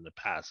this in the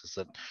past. Is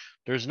that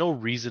there's no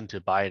reason to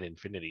buy an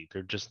Infiniti.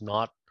 They're just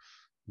not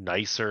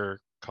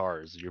nicer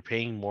cars. You're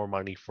paying more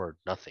money for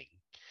nothing.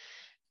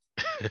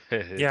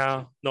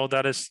 Yeah, no,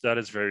 that is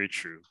very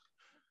true.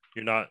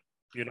 You're not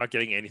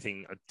getting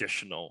anything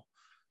additional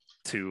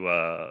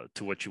to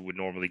what you would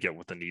normally get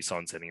with the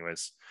Nissans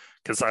anyways.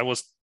 Because I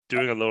was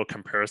doing a little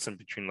comparison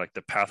between like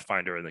the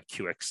Pathfinder and the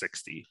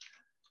QX60,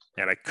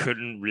 and I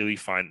couldn't really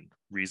find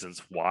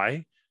reasons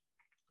why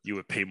you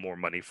would pay more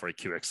money for a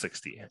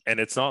QX60. And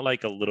it's not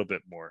like a little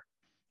bit more.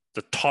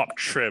 The top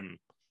trim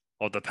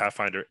of the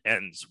Pathfinder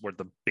ends where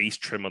the base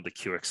trim of the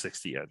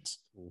QX60 ends,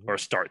 or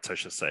starts, I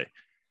should say.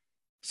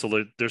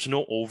 So there's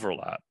no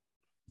overlap.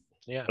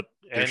 Yeah,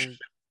 and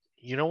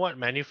you know what?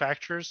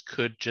 Manufacturers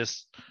could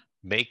just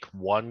make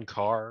one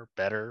car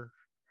better,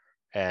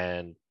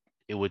 and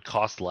it would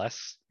cost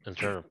less in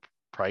terms of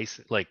price,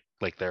 like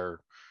their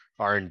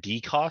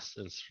R&D costs,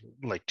 and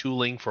like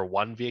tooling for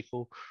one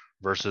vehicle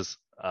versus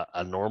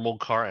a normal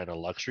car and a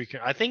luxury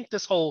car. I think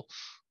this whole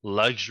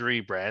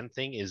luxury brand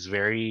thing is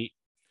very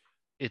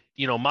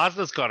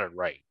Mazda's got it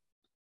right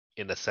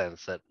in a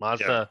sense that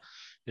Mazda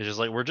is just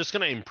like, we're just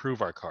going to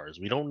improve our cars.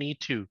 We don't need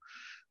to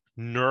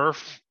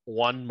nerf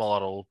one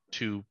model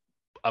to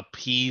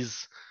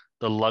appease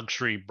the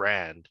luxury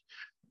brand.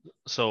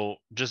 So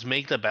just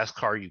make the best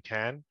car you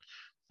can,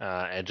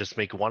 and just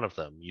make one of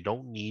them. You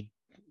don't need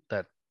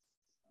that.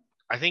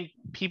 I think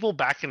people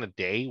back in the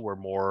day were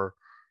more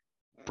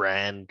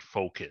brand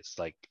focused.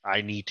 Like,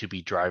 I need to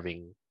be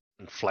driving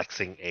and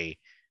flexing a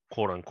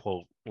quote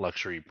unquote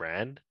luxury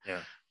brand.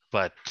 Yeah.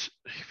 But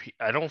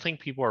I don't think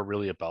people are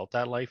really about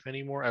that life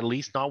anymore, at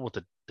least not with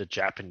the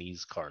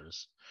Japanese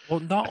cars. Well,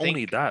 not I think,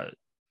 only that,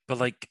 but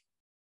like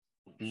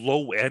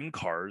low end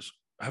cars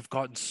have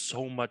gotten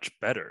so much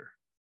better.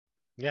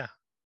 yeah,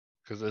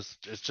 because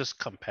it's just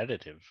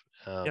competitive.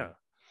 Yeah.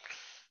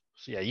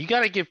 So yeah, you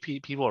got to give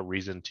people a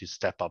reason to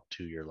step up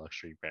to your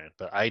luxury brand.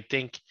 But I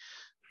think,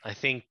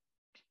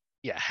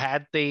 yeah,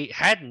 had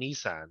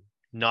Nissan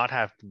not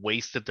have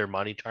wasted their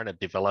money trying to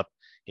develop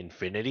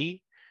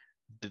Infinity,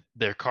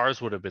 their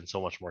cars would have been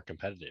so much more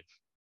competitive.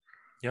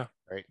 Yeah.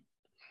 Right.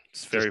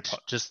 It's very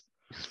Just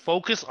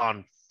focus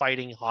on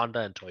fighting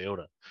Honda and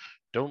Toyota.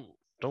 Don't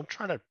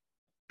try to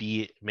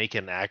make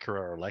an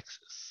Acura or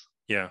Lexus.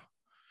 Yeah.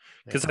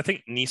 Because I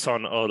think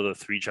Nissan, out of the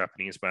three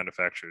Japanese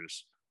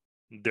manufacturers,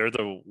 they're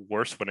the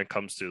worst when it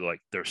comes to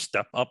like their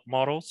step up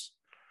models.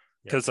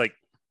 Because like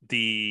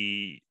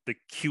the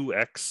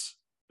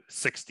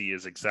QX60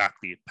 is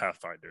exactly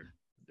Pathfinder.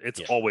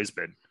 It's always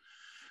been.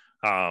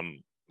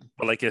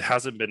 But like it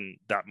hasn't been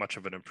that much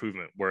of an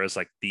improvement. Whereas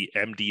like the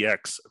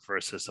MDX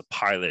versus a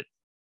Pilot,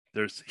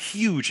 there's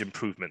huge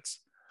improvements.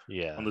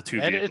 On the two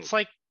vehicles. It's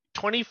like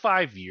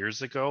 25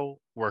 years ago,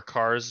 where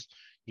cars,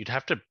 you'd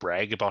have to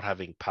brag about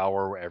having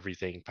power,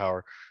 everything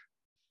power.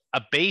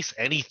 A base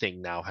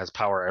anything now has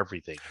power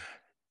everything.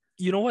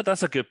 You know what?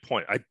 That's a good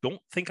point. I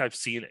don't think I've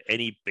seen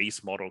any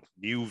base model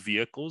new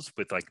vehicles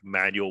with like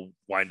manual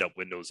wind up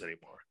windows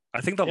anymore. I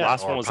think the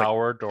last one was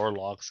power door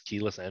locks,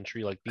 keyless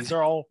entry. Like, these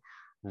are all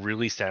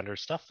really standard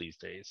stuff these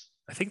days.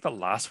 I think the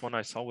last one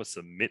I saw was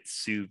the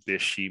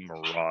Mitsubishi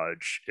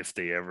Mirage, if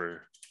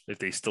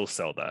they still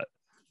sell that.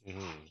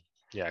 Mm-hmm.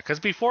 Yeah, because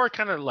before,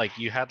 kind of like,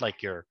 you had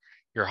like your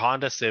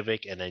Honda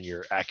Civic and then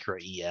your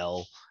Acura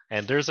EL,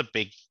 and there's a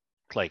big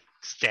like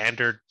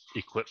standard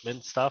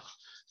equipment stuff.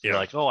 You're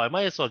like, oh, I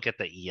might as well get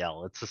the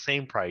EL. It's the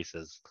same price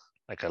as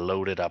like a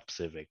loaded up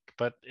Civic,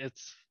 but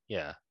it's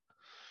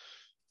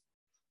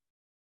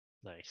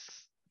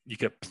nice. You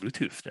get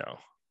Bluetooth now.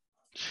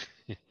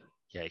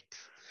 Yikes.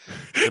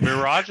 The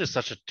Mirage is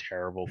such a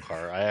terrible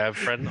car. I have a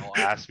friend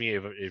ask me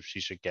if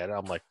she should get it.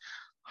 I'm like,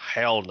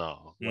 hell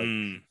no.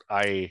 Like,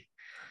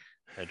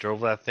 I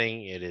drove that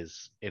thing. It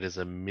is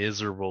a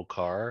miserable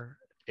car.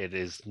 It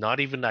is not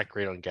even that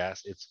great on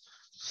gas. It's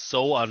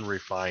so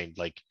unrefined.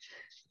 Like,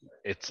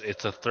 it's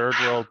a third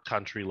world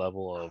country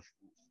level of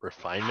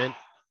refinement.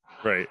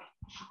 Right.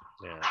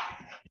 Yeah.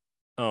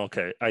 Oh,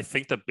 okay. I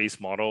think the base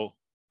model,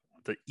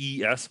 the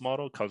ES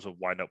model, comes with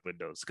wind up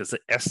windows, because the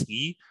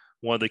SE,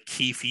 one of the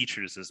key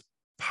features is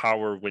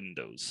power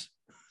windows.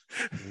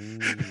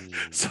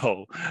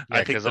 So I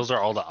think because those are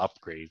all the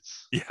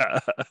upgrades. Yeah.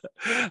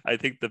 I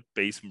think the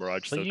base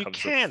Mirage still you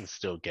can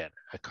still get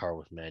a car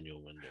with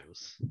manual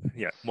windows.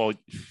 Yeah. Well,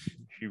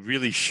 you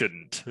really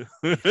shouldn't.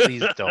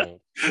 Please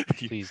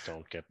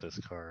don't get this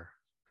car.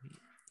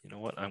 You know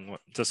what? I'm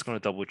just going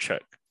to double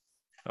check.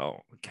 Oh,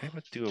 can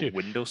I do a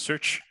window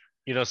search?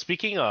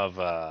 Speaking of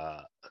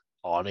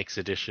Onyx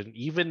edition,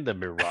 even the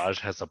Mirage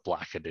has a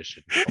black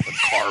edition, a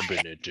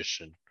carbon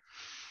edition.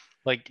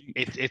 Like,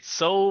 it's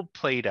so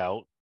played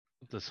out,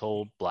 this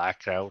whole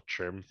blacked out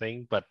trim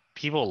thing, but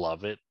people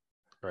love it,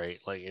 right?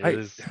 Like,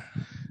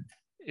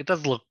 it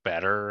does look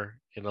better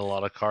in a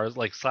lot of cars.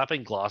 Like,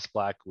 slapping gloss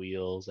black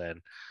wheels and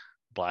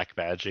black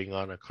badging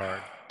on a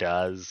car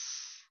does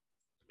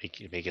make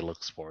it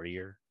look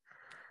sportier.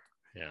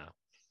 Yeah.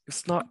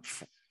 It's not.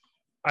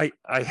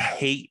 I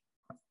hate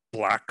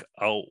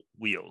blackout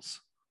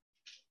wheels.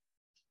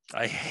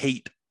 I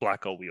hate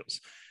blackout wheels.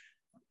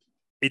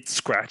 It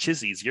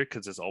scratches easier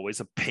because it's always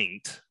a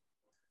paint.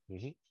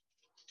 Mm-hmm.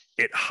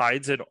 It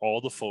hides in all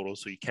the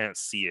photos so you can't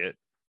see it.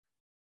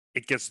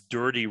 It gets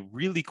dirty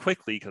really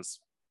quickly because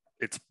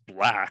it's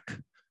black.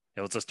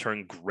 It'll just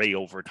turn gray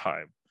over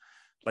time.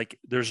 Like,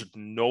 there's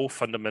no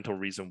fundamental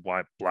reason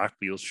why black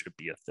wheels should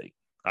be a thing.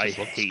 I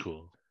hate.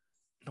 Cool.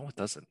 No, it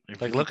doesn't.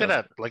 Like, really look at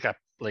that, like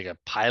a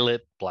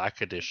Pilot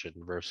Black Edition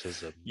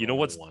versus a. You know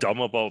what's dumb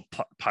about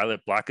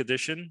Pilot Black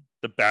Edition?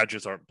 The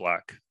badges aren't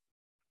black.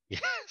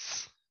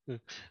 Yes.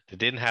 They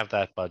didn't have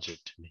that budget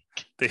to make.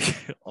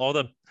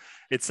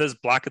 It says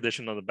Black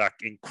Edition on the back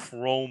in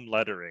chrome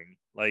lettering.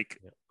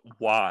 Like,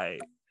 why?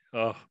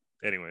 Oh,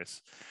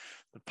 anyways,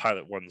 the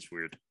Pilot one's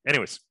weird.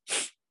 Anyways,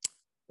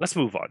 let's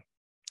move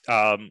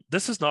on.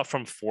 This is not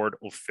from Ford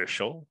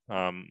official.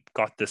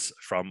 Got this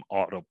from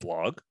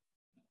Autoblog,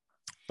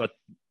 but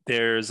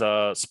there's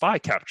spy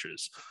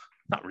captures.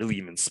 Not really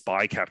even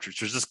spy captures.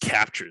 There's just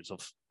captures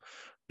of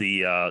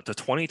the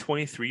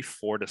 2023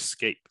 Ford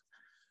Escape.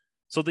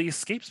 So the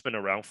Escape's been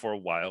around for a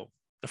while.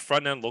 The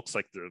front end looks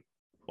like the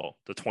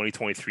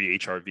 2023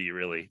 HRV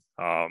really,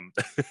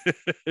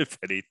 if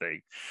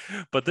anything.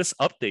 But this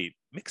update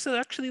makes it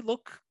actually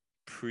look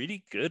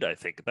pretty good. I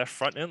think that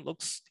front end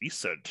looks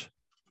decent.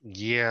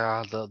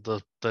 Yeah,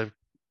 the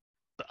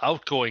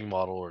outgoing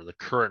model or the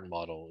current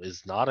model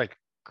is not a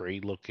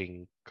great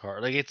looking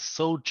car. Like it's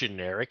so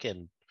generic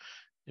and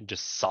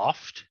just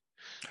soft.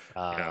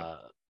 Yeah,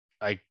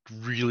 I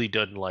really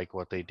didn't like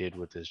what they did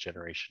with this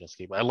generation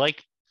Escape. I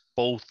like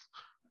both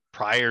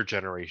prior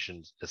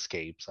generations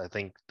Escapes. I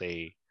think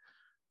they,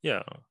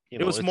 yeah. you It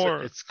know, was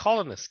more. it's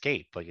called an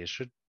Escape. Like it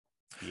should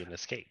be an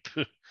Escape.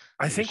 I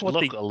Like it think should what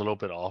look they a little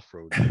bit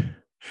off-roady.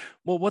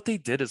 well, what they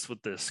did is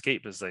with the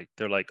Escape is like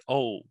they're like,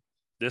 oh,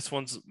 this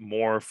one's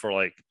more for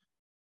like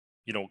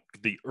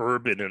the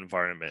urban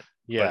environment.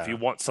 But if you Yeah,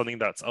 want something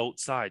that's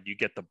outside, you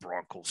get the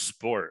Bronco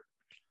Sport.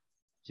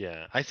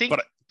 yeah. I think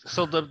But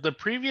so. The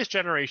previous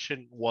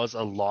generation was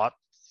a lot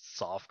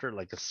softer,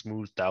 like a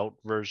smoothed out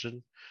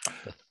version.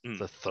 The mm,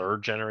 the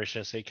third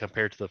generation, say,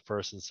 compared to the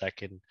first and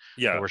second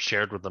that yeah, were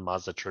shared with the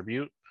Mazda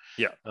Tribute.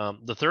 yeah,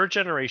 The third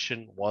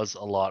generation was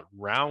a lot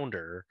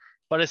rounder,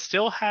 but it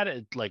still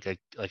had like a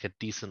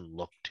decent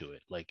look to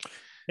it. Like,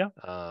 yeah.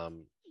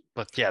 um,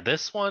 but yeah,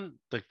 this one,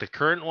 the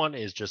current one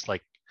is just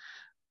like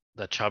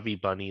the chubby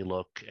bunny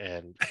look,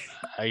 and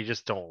I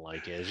just don't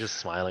like it. It's just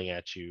smiling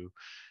at you,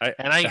 I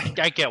and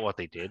I get what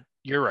they did.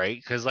 You're right,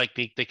 because like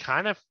they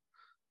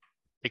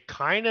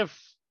kind of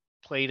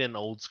played an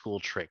old school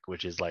trick,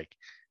 which is like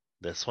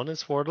this one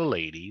is for the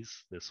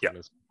ladies, this yeah, one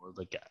is for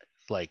the guys.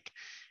 Like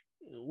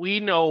we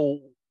know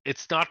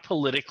it's not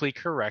politically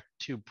correct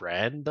to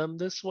brand them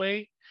this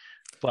way,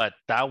 but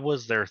that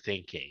was their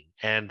thinking.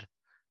 And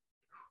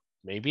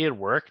maybe it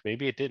worked,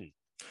 maybe it didn't.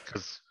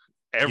 Because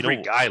you every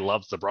know, guy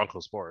loves the Bronco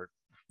Sport.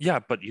 yeah,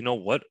 but you know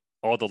what?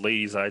 All the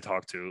ladies I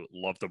talk to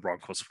love the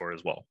Bronco Sport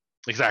as well.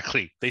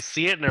 Exactly. They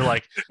see it and they're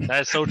like,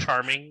 that is so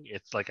charming.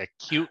 It's like a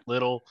cute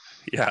little,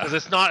 Yeah, because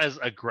it's not as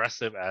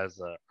aggressive as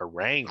a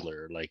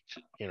Wrangler. Like,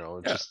 yeah.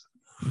 just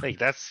like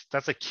that's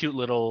a cute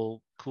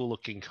little cool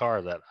looking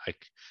car that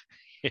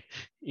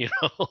you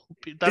know,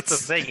 that's the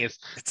It's thing is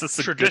it's just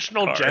a good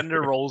traditional car.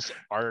 gender roles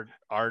are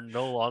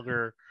no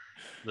longer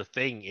the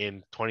thing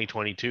in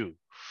 2022.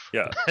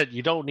 Yeah,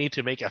 You don't need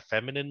to make a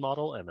feminine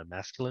model and a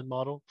masculine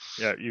model.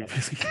 yeah. You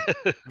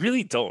really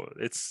really don't.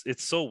 It's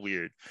so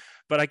weird.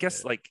 But I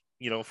guess Yeah, like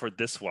for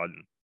this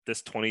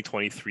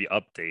 2023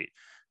 update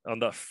on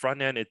the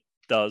front end, it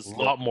does a look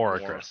lot more more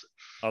aggressive.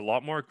 a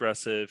lot more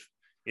aggressive.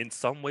 In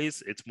some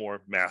ways, it's more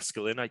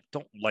masculine. I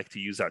don't like to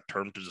use that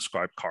term to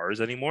describe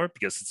cars anymore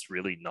because it's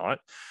really not.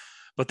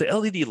 But the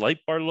LED light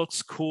bar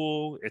looks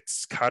cool.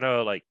 It's kind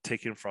of like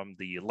taken from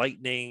the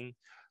Lightning.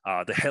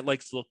 The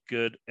headlights look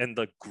good, and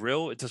the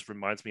grill, it just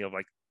reminds me of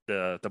like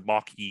the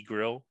Mach E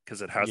grill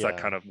because it has that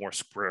Yeah, kind of more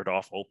squared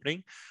off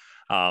opening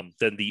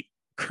than the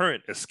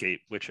current Escape,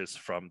 which is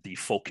from the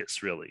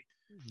Focus, really.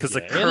 Because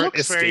the yeah. It current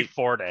looks very Escape,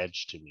 Ford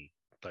Edge to me.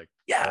 Like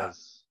yeah,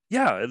 as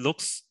yeah, it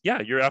looks,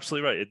 yeah, you're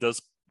absolutely right. It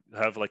does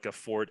have like a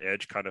Ford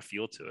Edge kind of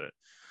feel to it.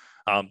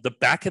 The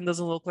back end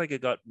doesn't look like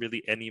it got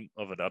really any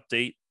of an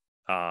update,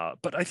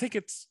 but I think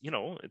it's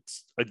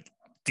a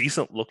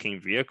decent looking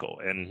vehicle,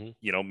 and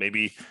hmm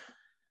maybe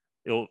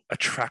it'll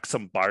attract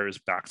some buyers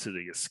back to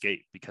the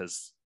Escape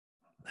because,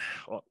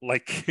 well,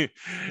 like,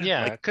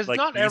 yeah, like because like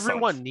not Nissan's,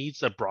 everyone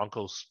needs a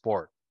Bronco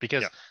Sport.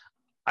 Because yeah,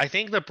 I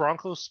think the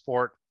Bronco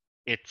Sport,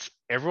 it's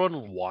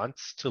everyone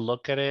wants to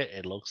look at it.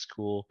 It looks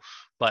cool,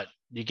 but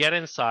you get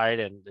inside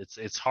and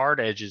it's hard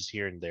edges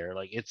here and there.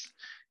 Like it's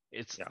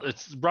yeah,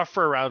 it's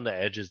rougher around the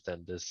edges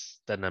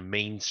than a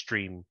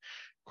mainstream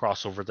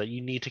crossover that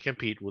you need to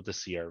compete with the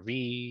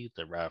CRV,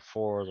 the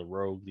RAV4, the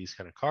Rogue, these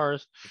kind of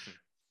cars. mhm.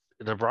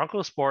 The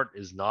Bronco Sport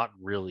is not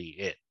really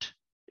it.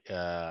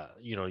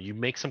 You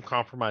make some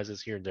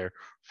compromises here and there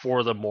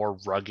for the more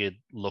rugged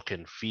look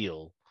and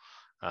feel.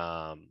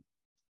 Um,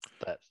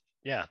 that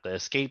yeah, the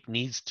Escape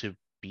needs to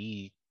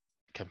be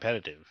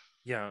competitive.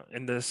 Yeah,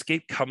 and the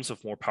Escape comes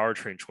with more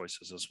powertrain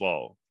choices as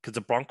well. Because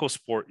the Bronco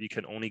Sport, you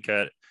can only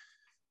get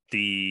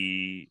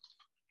the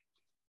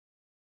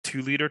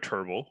 2-liter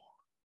turbo,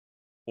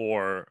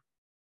 or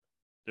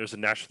there's a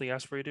naturally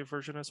aspirated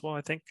version as well,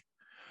 I think.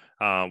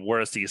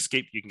 Whereas the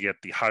Escape, you can get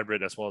the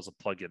hybrid as well as a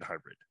plug-in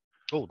hybrid.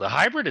 Oh, the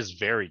hybrid is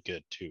very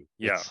good too.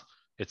 Yeah,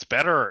 It's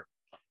better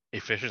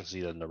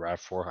efficiency than the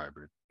RAV4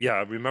 hybrid. yeah.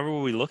 I remember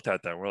when we looked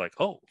at that, we're like,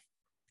 oh,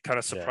 kind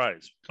of Yeah,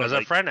 surprised. But because a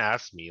like, friend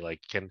asked me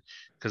like,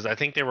 because I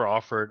think they were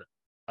offered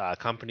a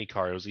company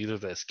car. It was either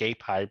the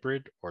Escape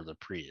hybrid or the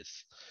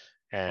Prius,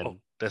 oh, and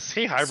the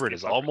Escape hybrid Escape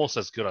is hybrid. almost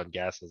as good on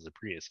gas as the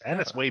Prius, and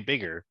Yeah, it's way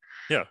bigger.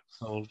 yeah.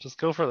 So just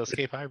go for the It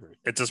Escape hybrid.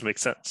 it just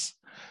makes sense.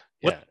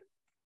 What Yeah.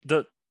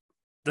 the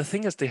the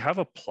thing is, they have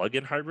a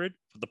plug-in hybrid,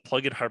 but the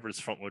plug-in hybrid is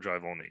front-wheel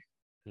drive only,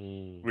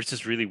 Mm. which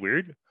is really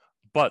weird.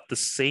 But the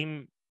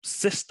same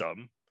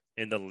system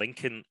in the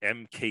Lincoln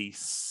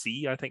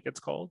MKC, I think it's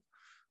called.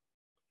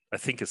 I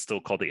think it's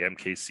still called the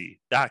MKC.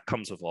 That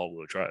comes with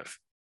all-wheel drive.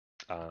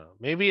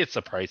 Maybe it's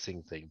a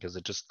pricing thing because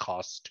it just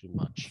costs too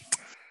much.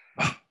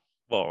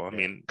 Well, I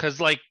mean, because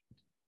like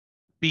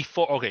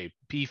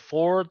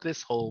before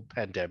this whole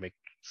pandemic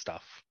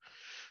stuff,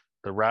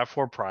 the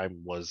RAV4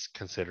 Prime was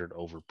considered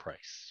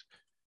overpriced.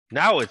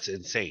 Now it's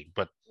insane,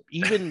 but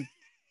even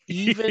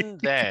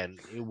then,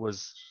 it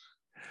was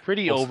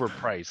pretty well,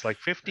 overpriced. Like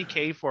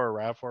 50K for a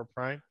RAV4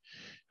 Prime,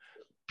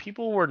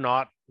 people were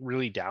not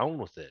really down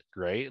with it,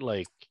 right?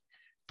 Like,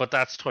 but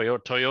that's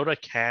Toyota. Toyota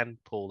can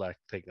pull that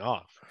thing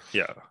off,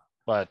 yeah,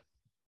 but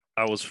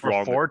I was for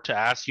wrong. Ford to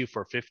ask you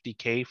for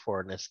 50K for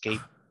an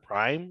Escape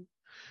Prime,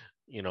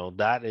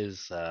 that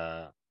is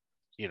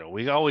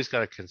we always got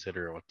to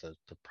consider what the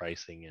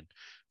pricing and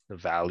the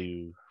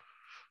value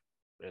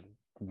and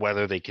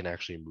whether they can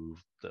actually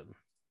move them.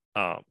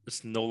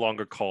 It's no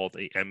longer called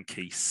a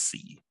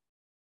MKC.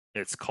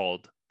 It's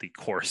called the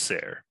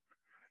Corsair.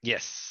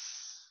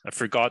 Yes, I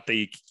forgot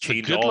they it's a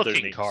changed good all their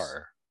looking names.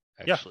 car,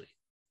 Yeah, actually.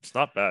 it's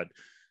not bad,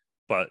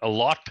 but A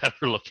lot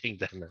better looking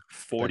than the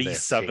Escape.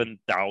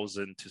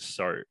 47,000 to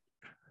start.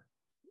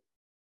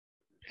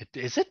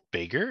 Is it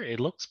bigger? It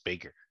looks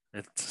bigger.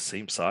 It's the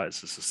same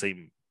size. It's the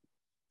same.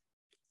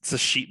 It's a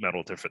sheet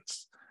metal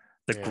difference.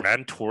 The Yeah.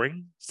 Grand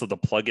Touring, so the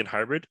plug-in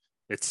hybrid,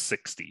 it's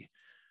 60,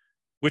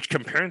 which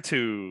compared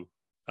to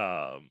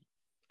a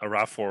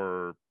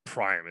RAV4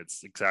 Prime,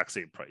 it's exact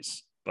same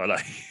price. But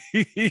like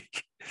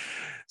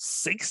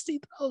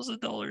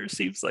 $60,000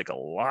 seems like a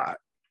lot.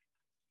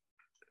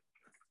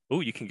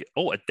 Oh, you can get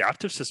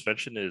adaptive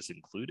suspension is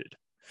included.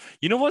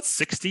 You know what?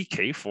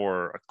 60K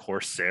for a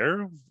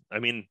Corsair? I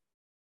mean,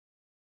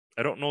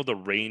 I don't know the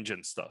range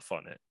and stuff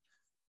on it,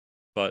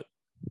 but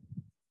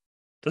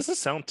doesn't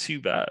sound too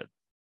bad.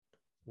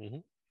 Mm-hmm.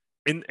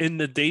 In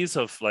the days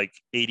of like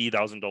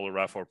 $80,000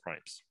 RAV4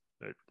 Primes.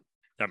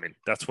 I mean,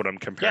 that's what I'm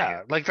comparing.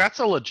 Yeah, like that's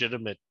a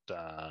legitimate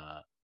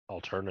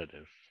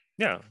alternative.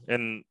 Yeah,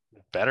 and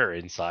better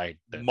inside.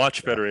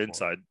 Much better RAV4.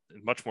 inside,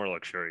 much more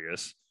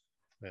luxurious.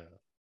 Yeah.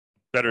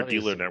 Better What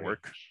dealer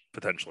network, range?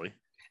 potentially.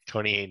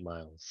 28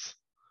 miles.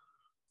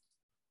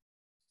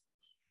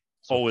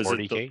 So Oh, is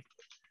 40K? it the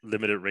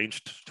limited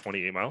range to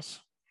 28 miles?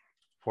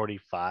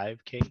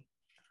 45K?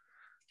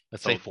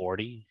 Let's say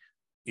 40.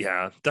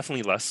 Yeah,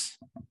 definitely less.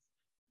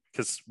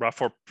 Because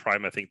RAV4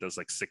 Prime, I think, does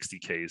like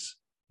 60Ks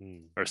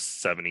or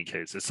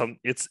 70Ks.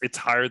 It's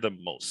higher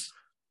than most.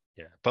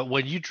 Yeah, but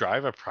when you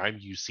drive a Prime,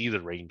 you see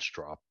the range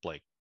drop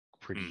like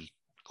pretty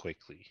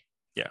quickly.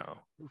 Yeah,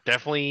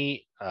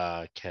 definitely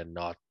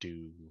cannot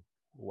do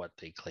what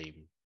they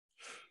claim.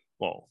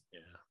 Well, yeah,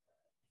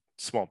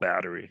 small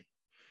battery.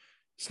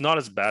 It's not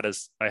as bad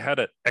as I had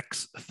an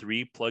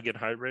X3 plug-in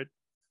hybrid.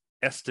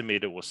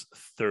 Estimated was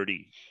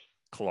 30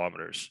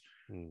 kilometers.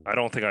 I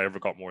don't think I ever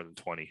got more than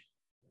 20.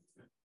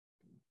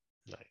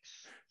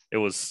 Nice. It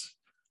was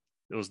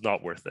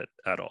not worth it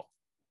at all.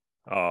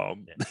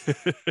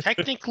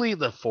 Technically,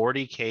 the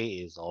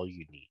 40K is all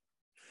you need.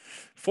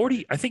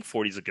 40, I think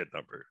 40 is a good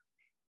number.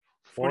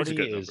 40 is a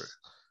good number.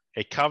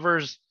 It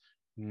covers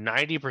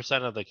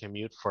 90% of the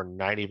commute for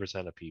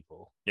 90% of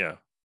people. Yeah.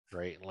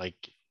 Right? Like,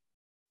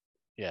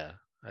 yeah,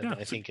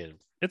 I think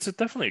it's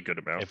definitely a good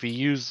amount. If you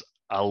use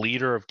a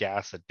liter of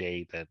gas a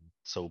day, then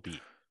so be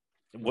it.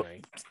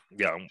 Right?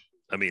 Yeah,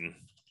 I mean,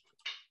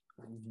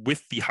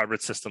 with the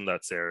hybrid system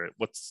that's there,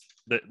 what's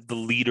the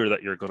liter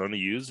that you're going to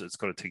use? It's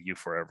going to take you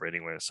forever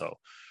anyway. So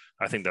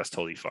I think that's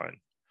totally fine.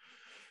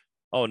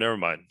 Oh, never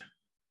mind.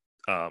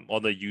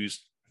 On the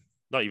used,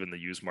 not even the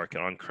used market,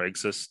 on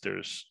Craigslist,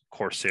 there's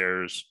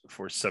Corsairs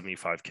for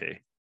 75K.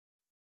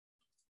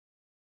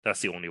 That's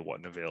the only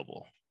one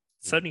available.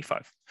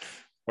 75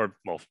 or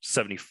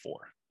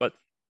 74. But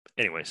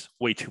anyways,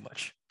 way too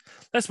much.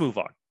 Let's move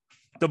on.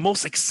 The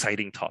most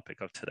exciting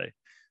topic of today.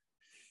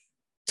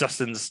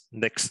 Justin's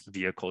next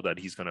vehicle that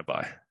he's going to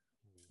buy.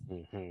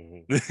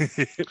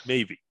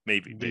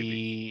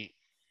 maybe.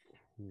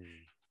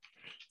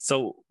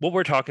 So what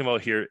we're talking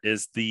about here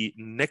is the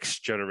next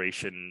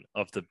generation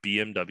of the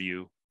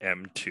BMW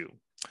M2.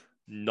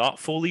 Not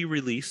fully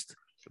released.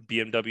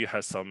 BMW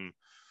has some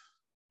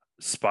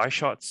spy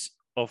shots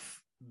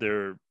of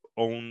their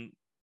own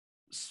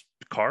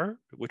car,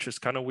 which is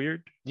kind of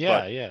weird.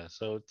 Yeah.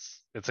 So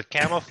it's a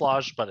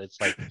camouflage, but it's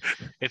like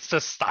it's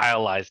the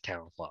stylized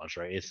camouflage,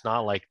 right? It's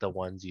not like the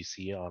ones you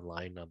see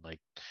online on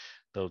like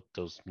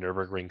those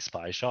Nürburgring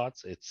spy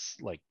shots. It's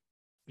like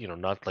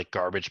not like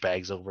garbage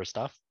bags over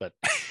stuff, but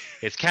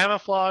it's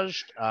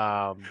camouflaged.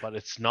 But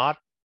it's not.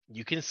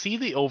 You can see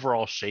the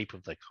overall shape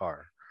of the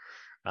car.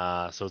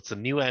 So it's a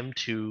new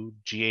M2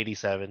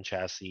 G87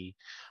 chassis,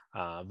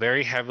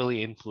 very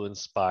heavily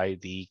influenced by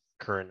the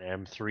current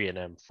M3 and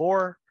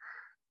M4.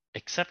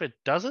 Except it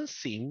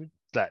definitely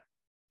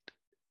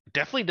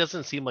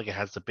doesn't seem like it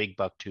has the big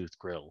bucktooth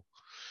grill.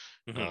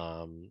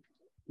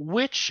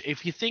 Which,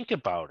 if you think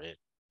about it,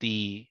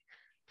 the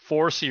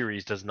 4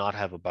 Series does not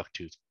have a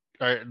bucktooth.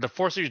 Or the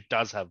 4 Series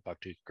does have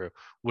bucktooth grill,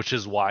 which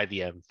is why the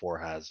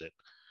M4 has it,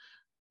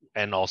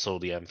 and also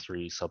the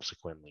M3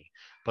 subsequently.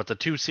 But the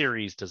 2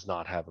 Series does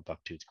not have a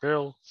bucktooth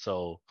grill,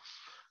 so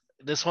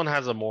this one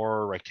has a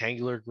more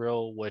rectangular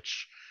grill,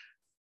 which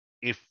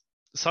if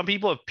some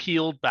people have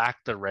peeled back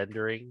the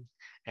rendering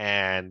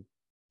and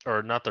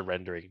or not the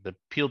rendering, the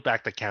peeled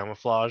back the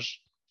camouflage,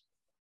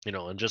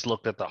 and just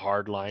looked at the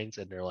hard lines,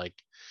 and they're like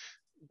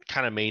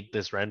kind of made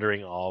this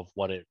rendering of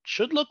what it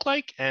should look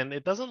like, and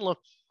it doesn't look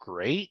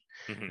great.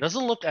 It Mhm.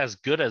 doesn't look as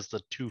good as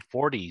the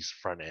 240's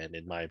front end,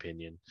 in my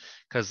opinion,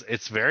 because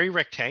it's very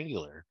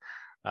rectangular.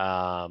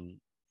 Um,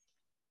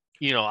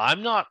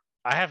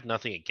 I have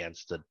nothing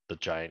against the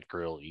giant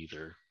grill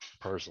either,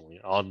 personally,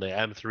 on the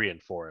M3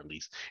 and 4 at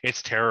least.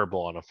 It's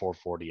terrible on a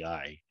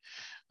 440i.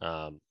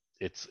 Um,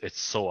 it's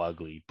so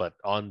ugly, but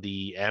on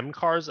the M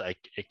cars, I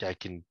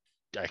can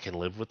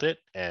live with it,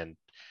 and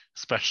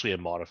especially a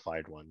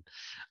modified one.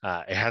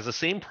 It has the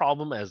same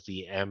problem as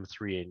the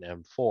M3 and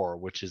M4,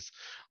 which is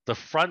the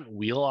front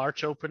wheel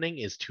arch opening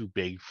is too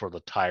big for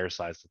the tire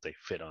size that they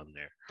fit on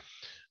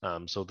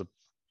there. So the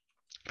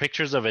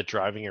pictures of it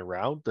driving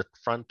around, the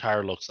front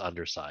tire looks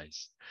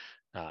undersized.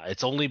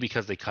 It's only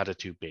because they cut it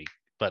too big.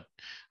 But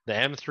the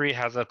M3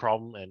 has that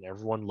problem, and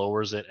everyone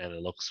lowers it, and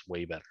it looks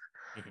way better.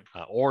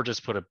 Mhm. Or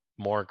just put a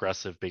more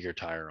aggressive, bigger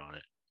tire on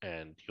it,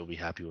 and you'll be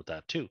happy with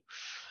that too.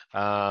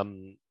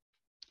 Um,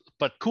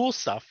 but cool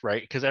stuff,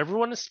 right? Because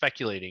everyone is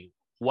speculating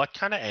what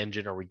kind of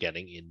engine are we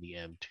getting in the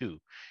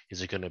M2?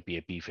 Is it going to be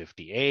a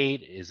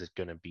B58? Is it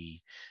going to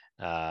be,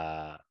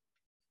 uh,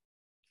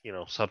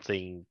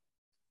 something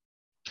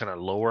kind of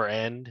lower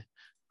end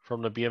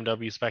from the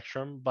BMW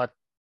spectrum? But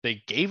they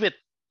gave it,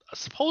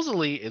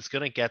 supposedly it's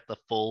going to get the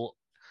full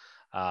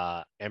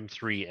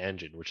M3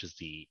 engine, which is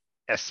the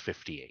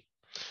S58.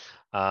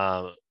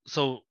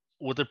 So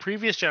with the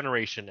previous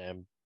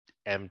generation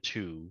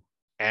M2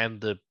 and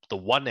the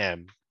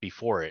 1M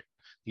before it,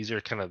 these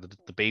are kind of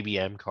the baby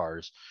M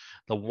cars.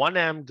 The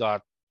 1M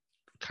got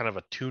kind of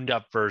a tuned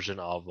up version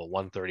of a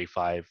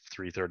 135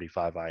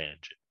 335i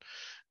engine.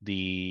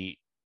 The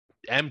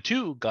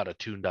M2 got a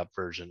tuned up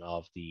version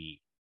of the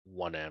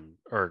 1M,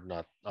 or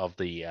not, of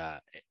the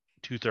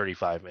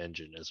 235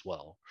 engine as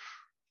well.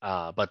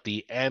 But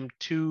the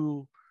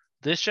M2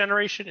 this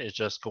generation is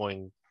just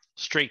going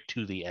straight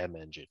to the M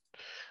engine,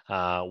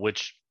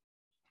 which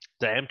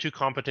the M2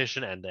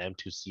 competition and the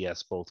M2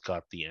 CS both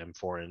got the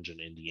M4 engine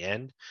in the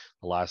end.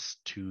 The last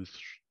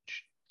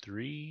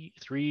three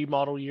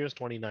model years,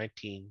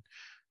 2019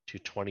 to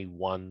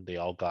 21, they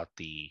all got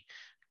the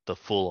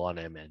full on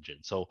M engine.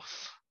 So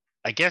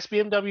I guess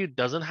BMW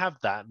doesn't have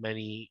that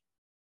many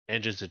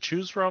engines to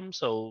choose from,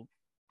 so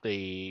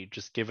they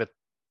just give it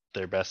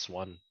their best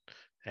one.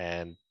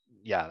 And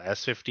yeah,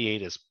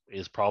 S58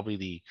 is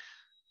probably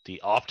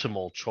the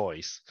optimal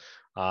choice.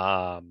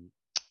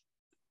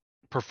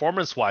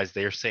 Performance wise,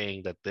 they're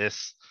saying that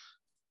this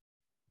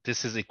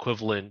is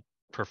equivalent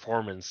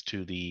performance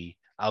to the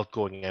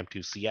outgoing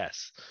M2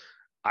 CS.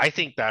 I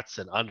think that's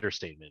an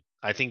understatement.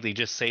 I think they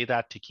just say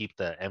that to keep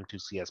the M2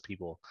 CS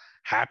people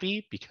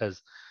happy,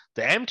 because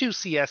the M2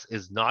 CS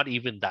is not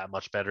even that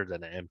much better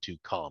than the M2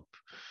 comp.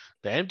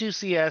 The M2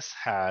 CS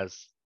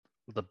has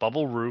the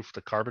bubble roof,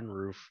 the carbon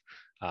roof,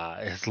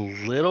 has a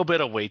little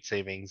bit of weight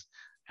savings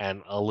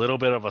and a little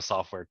bit of a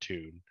software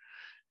tune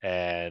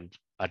and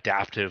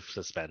adaptive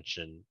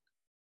suspension,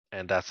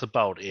 and that's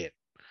about it.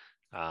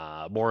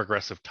 More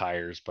aggressive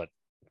tires, but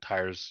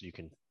tires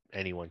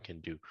anyone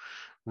can do.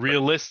 Right.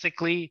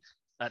 Realistically,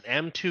 an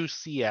M2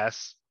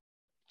 CS,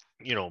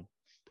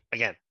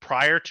 again,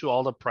 prior to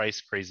all the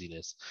price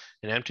craziness,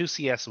 an M2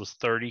 CS was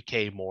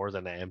 30K more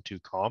than an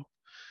M2 comp,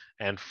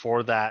 and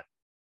for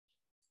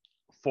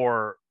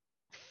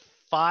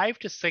 5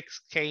 to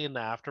 6K in the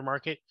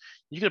aftermarket,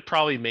 you could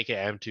probably make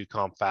an M2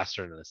 comp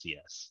faster than a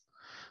CS.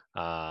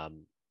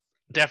 Um,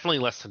 Definitely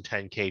less than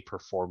 10K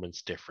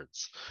performance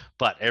difference,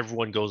 but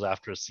everyone goes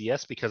after a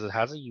CS because it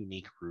has a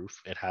unique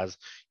roof.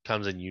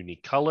 Comes in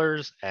unique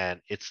colors,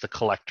 and it's the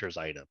collector's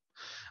item.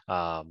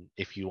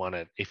 If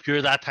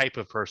you're that type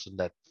of person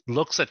that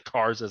looks at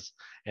cars as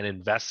an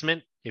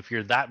investment, if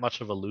you're that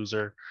much of a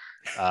loser,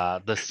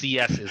 the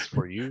CS is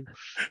for you.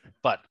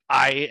 But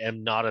I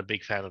am not a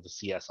big fan of the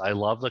CS. I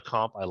love the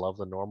comp, I love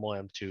the normal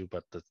M2,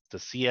 but the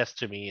CS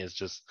to me is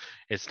just,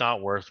 it's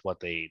not worth what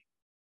the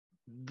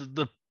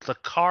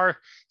car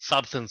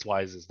substance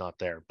wise is not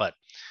there. But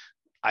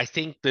I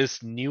think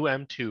this new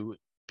M2,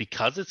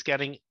 because it's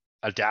getting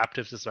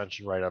adaptive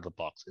suspension right out of the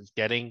box, it's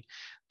getting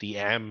the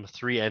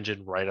M3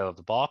 engine right out of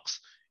the box,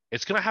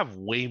 it's going to have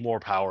way more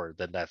power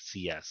than that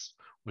CS,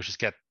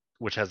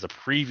 which has the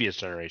previous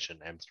generation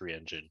M3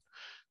 engine.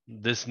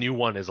 This new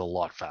one is a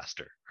lot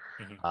faster,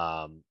 Mhm.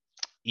 um,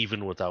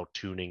 even without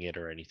tuning it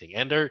or anything.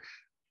 And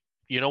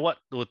you know what?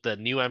 With the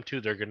new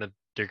M2, they're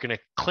gonna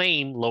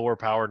claim lower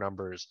power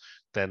numbers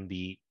than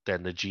the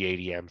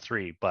G80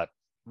 M3, but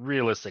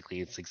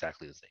realistically, it's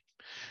exactly the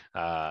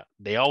same.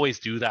 They always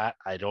do that.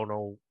 I don't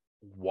know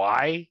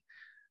why.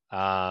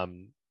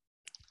 Um,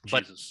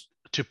 but Jesus.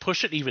 to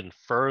push it even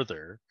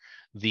further,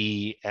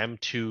 the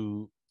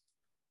M2,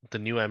 the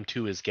new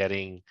M2 is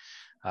getting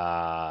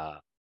uh,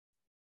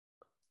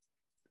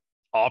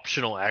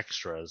 optional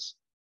extras,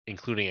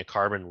 including a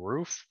carbon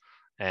roof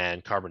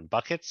and carbon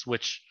buckets,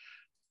 which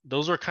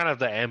those are kind of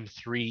the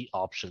M3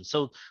 options.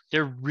 So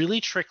they're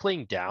really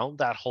trickling down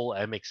that whole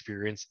M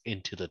experience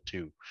into the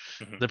 2.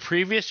 Mhm. The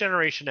previous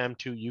generation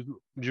M2,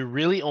 you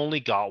really only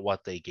got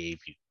what they gave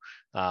you.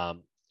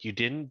 You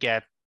didn't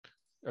get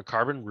a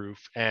carbon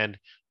roof, and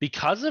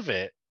because of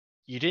it,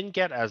 you didn't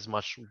get as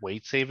much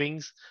weight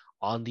savings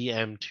on the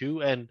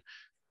M2. And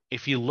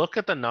if you look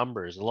at the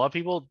numbers, a lot of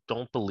people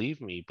don't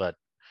believe me, but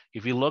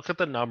if you look at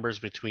the numbers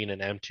between an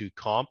M2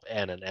 comp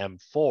and an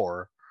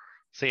M4,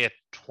 say a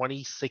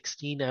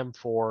 2016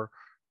 M4,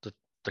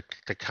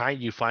 the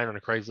kind you find on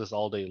Craigslist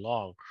all day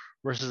long,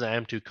 versus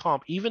an M2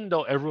 comp, even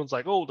though everyone's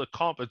like, oh, the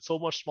comp, it's so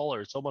much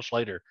smaller, it's so much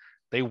lighter,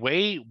 they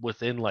weigh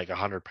within like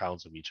 100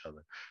 pounds of each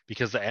other,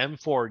 because the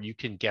M4, you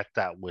can get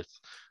that with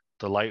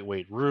the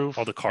lightweight roof.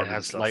 All the It carbon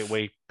has stuff.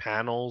 lightweight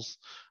panels,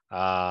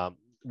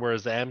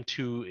 whereas the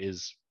M2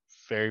 is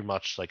very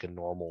much like a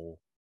normal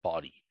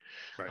body.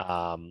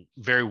 Right.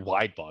 Very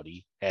wide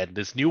body, and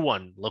this new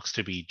one looks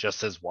to be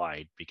just as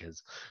wide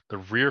because the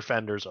rear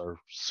fenders are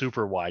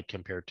super wide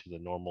compared to the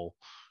normal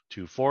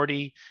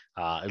 240.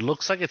 It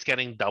looks like it's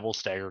getting double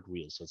staggered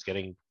wheels, so it's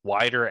getting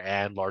wider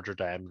and larger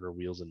diameter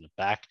wheels in the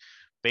back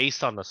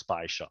based on the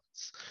spy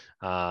shots.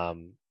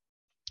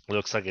 It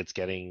looks like it's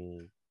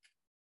getting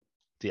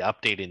the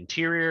updated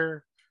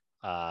interior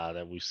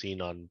that we've seen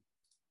on,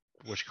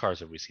 which cars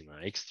have we seen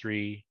on?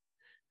 X3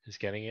 is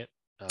getting it.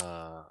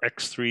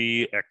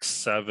 X3,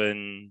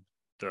 X7,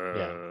 Yeah,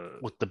 the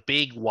with the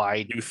big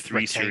wide new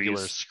 3 rectangular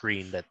series.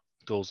 screen that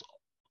goes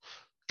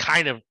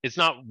kind of, it's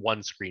not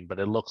one screen, but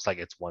it looks like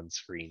it's one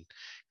screen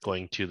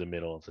going to the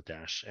middle of the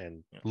dash,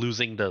 and Yeah.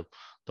 losing the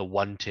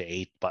 1 to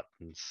 8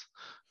 buttons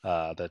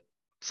that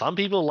some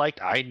people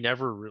liked. I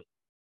never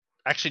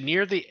actually,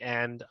 near the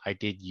end I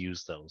did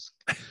use those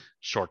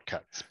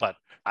shortcuts, but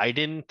I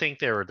didn't think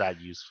they were that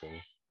useful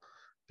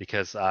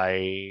because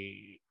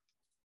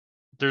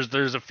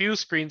there's a few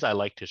screens I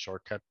like to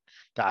shortcut,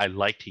 that I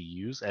like to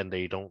use, and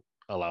they don't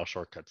allow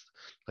shortcuts.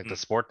 Like the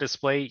Mm. sport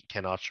display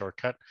cannot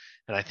shortcut,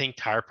 and I think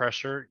tire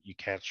pressure, you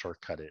can't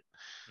shortcut it.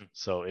 Mm.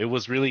 So it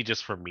was really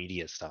just for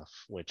media stuff,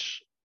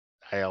 which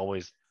I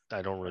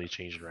don't really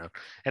change it around.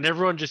 And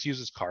everyone just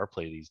uses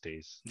CarPlay these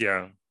days.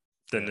 Yeah.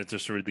 Then Yeah.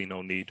 there's really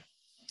no need.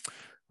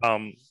 I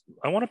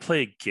want to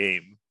play a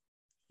game.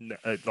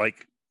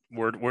 Like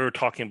we're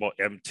talking about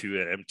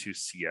M2 and M2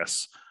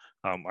 CS.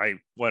 I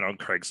went on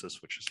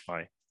Craigslist, which is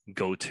my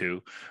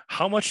go-to.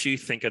 How much do you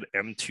think an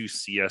M2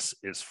 CS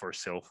is for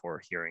sale for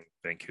here in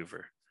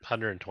Vancouver?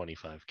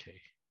 125K.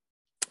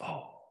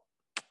 Oh,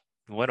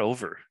 went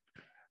over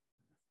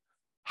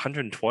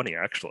 120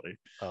 actually.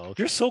 Oh,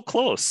 okay. You're so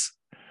close.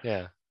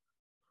 Yeah.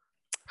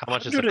 How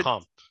much is a 100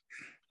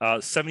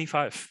 comp?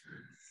 75.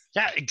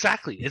 Yeah,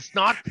 exactly. It's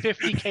not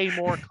 50K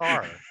more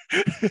car.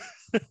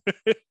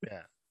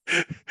 Yeah.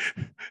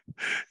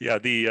 Yeah,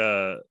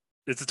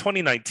 it's a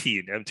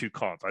 2019 M2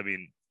 comp. I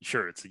mean,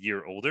 sure, it's a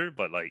year older,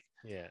 but like,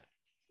 Yeah.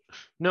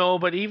 No,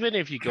 but even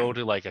if you go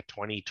to like a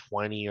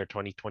 2020 or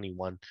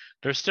 2021,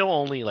 they're still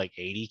only like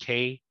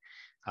 80K,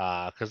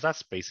 because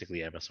that's basically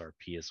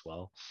MSRP as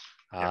well.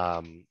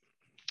 yeah,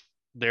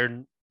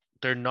 They're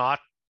they're not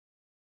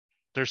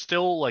they're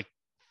still like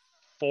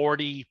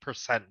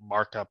 40%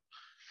 markup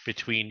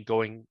between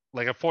going,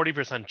 like a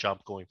 40%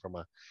 jump going from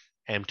a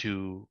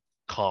M2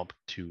 comp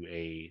to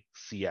a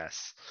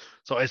CS.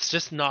 So it's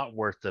just not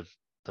worth the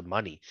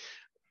money.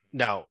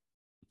 Now,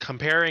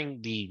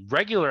 comparing the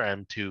regular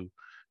M2,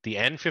 the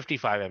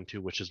N55 M2,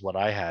 which is what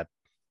I had,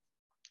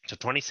 to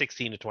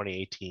 2016 to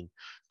 2018,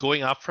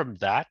 going up from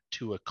that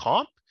to a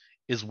comp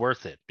is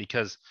worth it,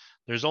 because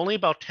there's only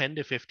about 10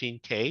 to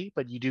 15K,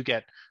 but you do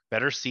get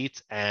better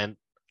seats and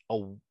a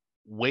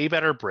way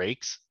better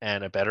brakes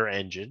and a better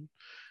engine.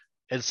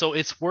 And so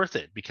it's worth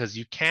it because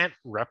you can't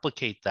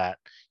replicate that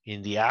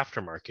in the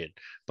aftermarket.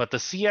 But the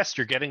CS,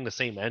 you're getting the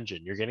same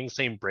engine, you're getting the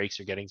same brakes,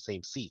 you're getting the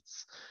same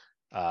seats.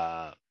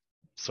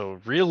 So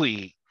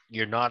really,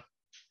 you're not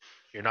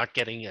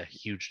getting a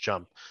huge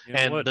jump. you know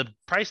And what? the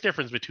price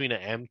difference between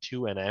an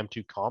M2 and an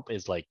M2 comp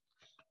is like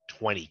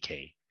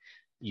 20K.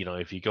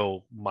 If you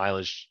go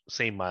mileage,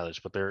 same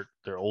mileage, but they're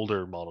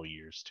older model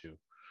years too.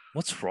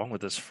 What's wrong with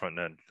this front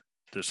end?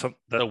 There's some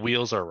The that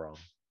wheels are wrong.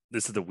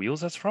 this is the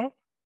wheels that's wrong.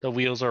 The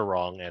wheels are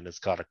wrong, and it's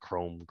got a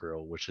chrome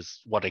grille, which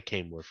is what it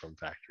came with from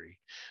factory.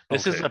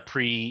 This is Okay, a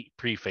pre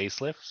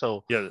facelift.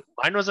 So yeah,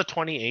 mine was a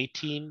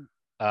 2018.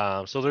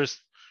 So there's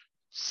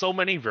so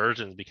many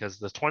versions, because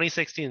the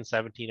 2016 and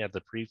 17 had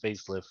the pre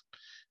facelift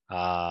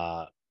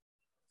uh,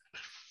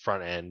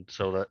 front end,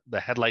 so the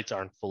headlights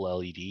aren't full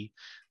LED.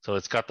 So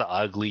it's got the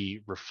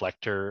ugly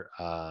reflector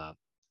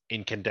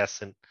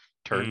incandescent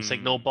turn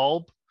signal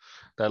bulb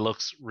that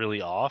looks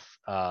really off.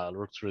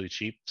 Looks really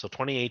cheap. So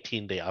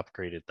 2018 they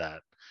upgraded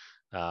that.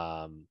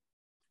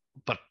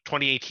 But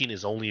 2018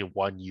 is only a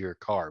 1 year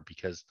car,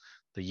 because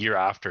the year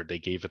after they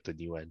gave it the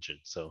new engine.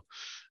 So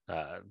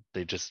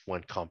they just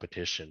went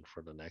competition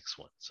for the next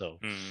one. So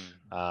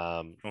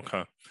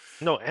okay,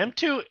 no,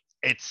 M2,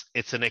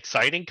 it's an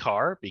exciting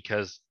car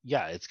because,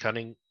 yeah, it's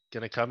gonna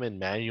come in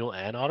manual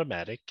and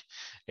automatic.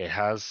 It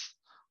has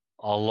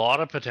a lot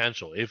of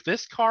potential. If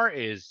this car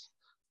is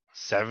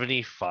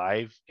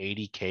 75,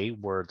 80K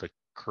where the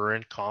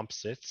current comp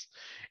sits,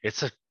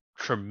 it's a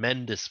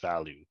tremendous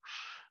value.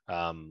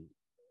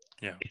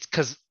 Yeah. It's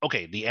because,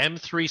 okay, the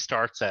M3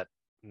 starts at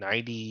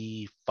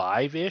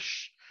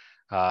 95-ish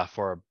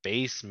for a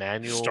base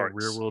manual rear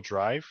Starts. wheel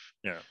drive.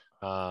 Yeah.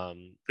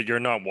 Um, But you're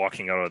not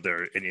walking out of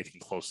there anything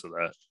close to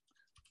that.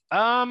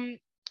 I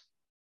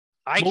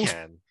Most-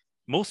 can.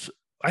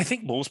 I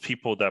think most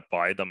people that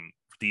buy them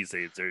these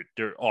days,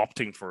 they're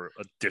opting for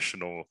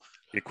additional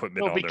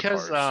equipment No, on their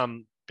cars.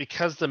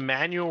 because the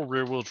manual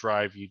rear wheel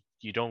drive,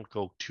 you don't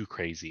go too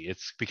crazy.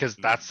 It's because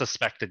that's the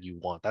spec that you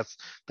want. That's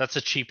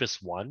the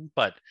cheapest one.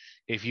 But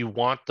if you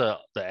want the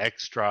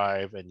X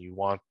drive and you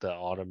want the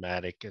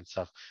automatic and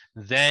stuff,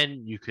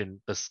 then you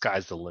can. The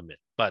sky's the limit.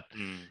 But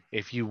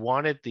if you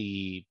wanted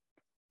the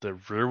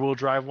rear wheel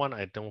drive one,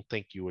 I don't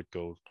think you would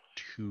go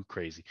too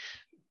crazy.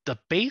 The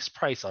base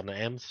price on the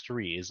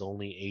M3 is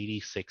only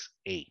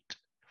 86.8.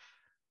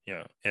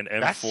 Yeah, and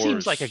That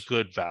seems like a M4's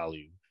good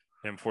value.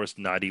 M4's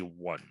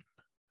 91.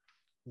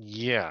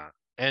 Yeah.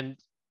 And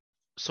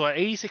so at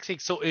 86.8,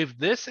 so if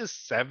this is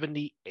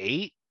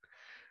 78,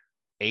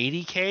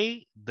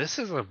 80K, this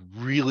is a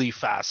really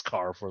fast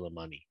car for the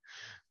money.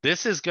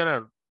 This is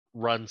gonna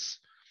run.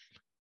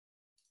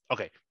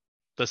 Okay,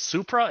 the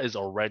Supra is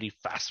already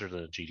faster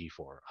than a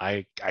GT4.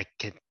 I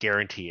can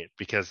guarantee it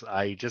because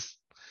I just,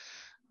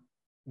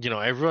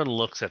 everyone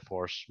looks at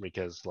Porsche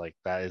because like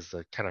that is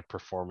the kind of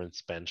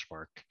performance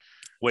benchmark.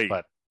 Wait,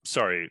 But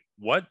sorry,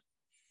 what?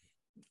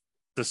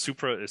 The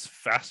Supra is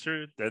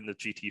faster than the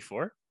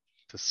GT4?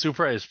 the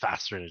Supra is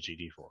faster than a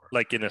GT4.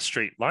 Like in a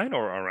straight line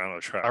or around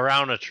a track?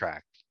 Around a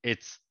track.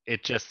 It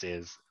just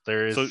is.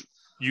 There is. So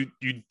you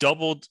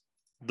doubled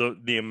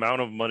the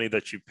amount of money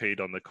that you paid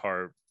on the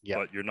car, Yeah.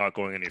 but you're not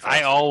going any faster.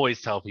 I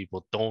always tell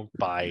people don't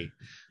buy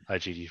a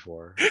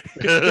GT4.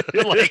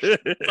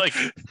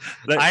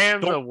 I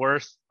am the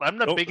worst. I'm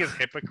the biggest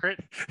hypocrite.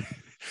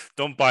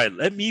 Don't buy it.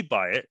 Let me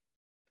buy it,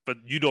 but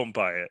you don't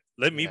buy it.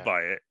 Let me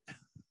buy it.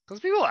 Because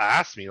people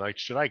ask me, like,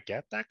 should I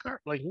get that car?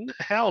 Like,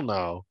 hell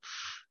no.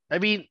 I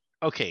mean,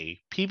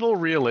 okay, people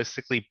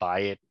realistically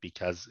buy it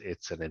because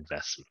it's an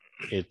investment.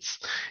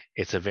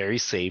 It's a very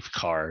safe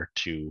car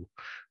to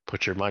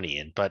put your money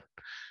in. But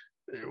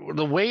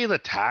the way the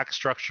tax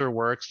structure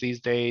works these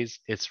days,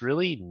 it's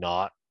really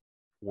not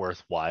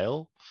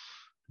worthwhile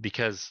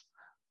because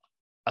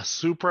a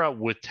Supra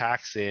with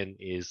tax in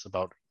is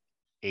about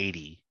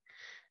 80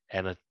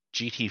 and a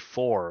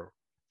GT4,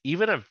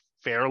 even a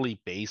fairly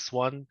base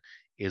one,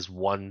 is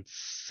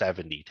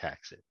 170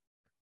 tax in.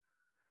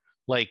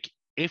 Like,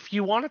 if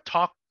you want to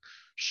talk,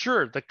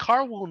 sure, the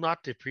car will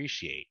not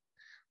depreciate.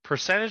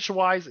 Percentage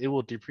wise, it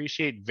will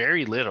depreciate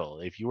very little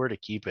if you were to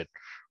keep it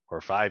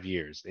for 5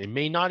 years. It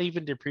may not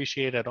even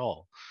depreciate at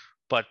all.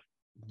 But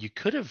you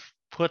could have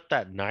put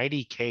that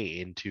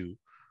 90K into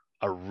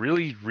a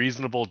really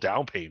reasonable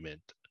down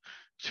payment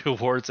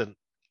towards an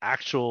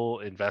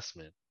actual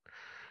investment.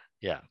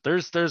 Yeah,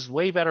 there's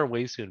way better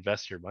ways to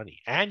invest your money,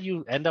 and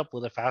you end up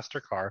with a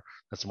faster car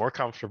that's more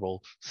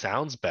comfortable,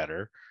 sounds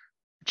better,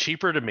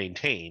 cheaper to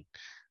maintain.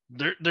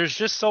 There's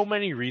just so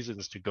many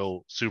reasons to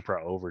go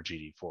Supra over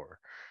GT4,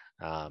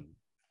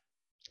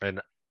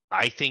 and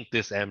I think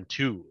this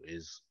M2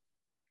 is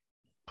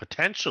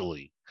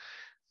potentially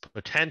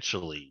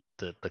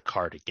the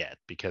car to get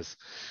because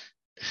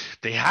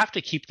they have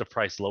to keep the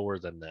price lower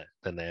than the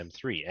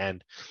M3,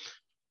 and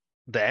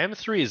the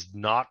M3 is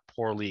not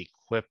poorly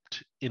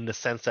equipped in the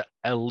sense that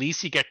at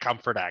least you get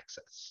comfort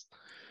access.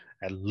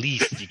 At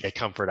least you get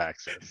comfort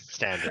access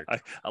standard. I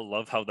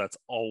love how that's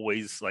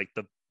always like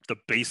the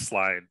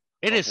baseline.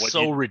 It is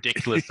so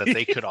ridiculous that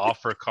they could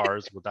offer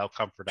cars without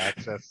comfort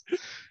access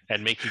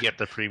and make you get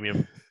the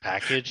premium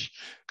package.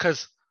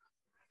 Because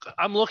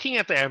I'm looking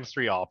at the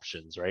M3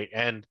 options, right?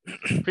 And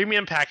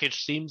premium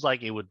package seems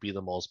like it would be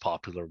the most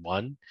popular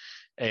one.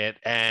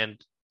 And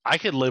I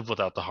could live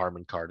without the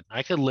Harman Kardon.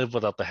 I could live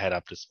without the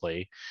head-up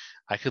display.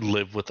 I could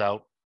live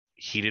without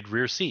heated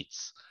rear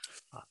seats.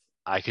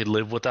 I could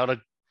live without a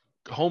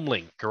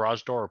HomeLink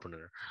garage door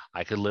opener.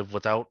 I could live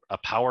without a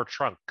power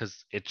trunk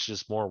because it's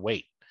just more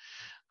weight.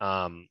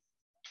 I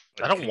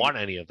don't want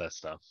any of that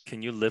stuff.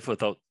 Can you live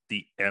without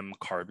the M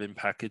Carbon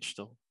package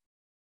though?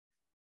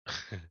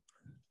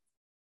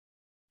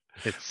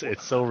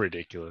 It's so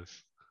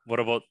ridiculous. What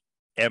about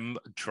M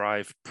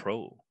Drive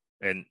Pro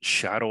and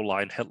Shadow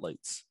Line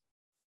headlights?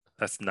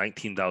 That's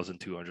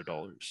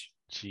 $19,200.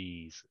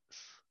 Jesus.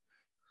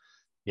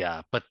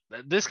 Yeah, but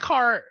this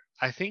car,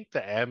 I think the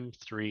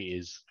M3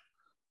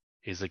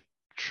 is a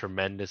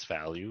tremendous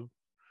value.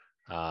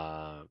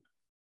 Well,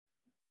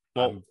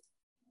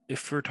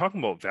 if we're talking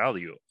about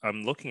value,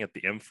 I'm looking at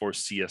the M4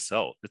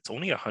 CSL. It's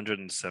only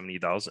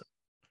 170,000.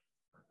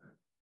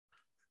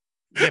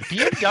 Yeah,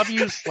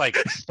 BMW's like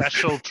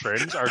special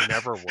trims are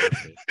never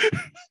worth it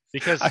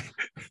because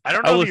I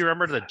don't know if you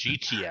remember the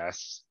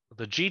GTS.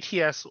 The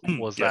GTS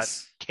was that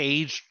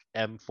caged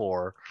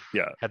M4.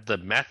 Yeah, had the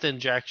meth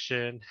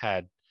injection,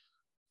 had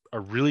a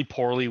really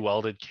poorly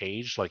welded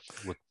cage, like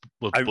with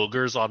I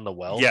boogers on the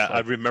welds. yeah, I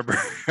Like remember.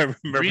 I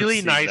remember really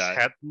seeing nice that.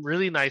 head,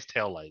 really nice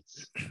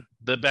taillights,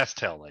 the best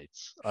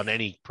taillights on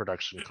any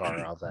production car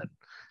of that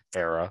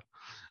era.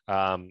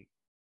 Um,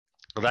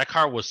 that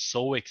car was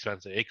so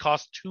expensive. It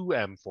cost two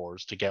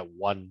M4s to get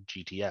one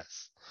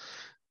GTS,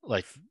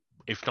 like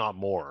if not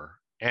more.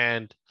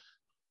 And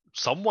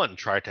someone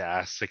tried to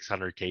ask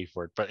 600K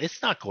for it, but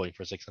it's not going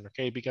for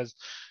 600K because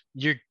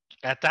you're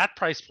at that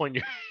price point.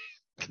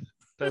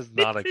 That's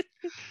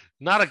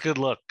not a good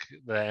look.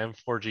 The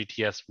M4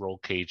 GTS roll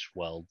cage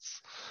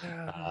welds.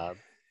 Yeah. Uh,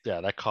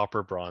 yeah, that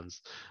copper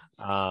bronze.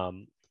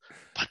 Um,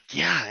 but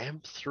yeah,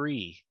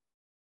 M3.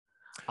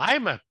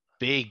 I'm a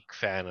big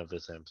fan of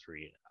this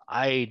M3.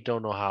 I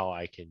don't know how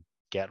I can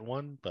get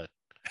one, but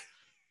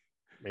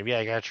maybe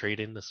I gotta trade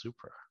in the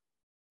Supra.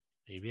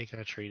 Maybe I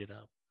gotta trade it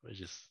up. I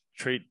just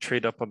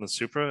Trade up on the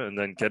Supra and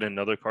then get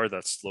another car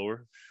that's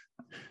slower.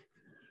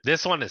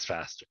 this one is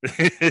faster.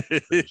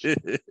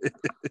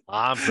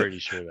 I'm pretty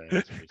sure that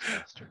M3 is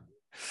faster.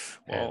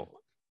 Well,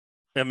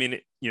 I mean,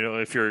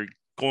 if you're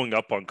going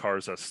up on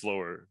cars that's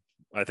slower,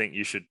 I think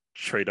you should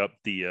trade up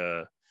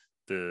the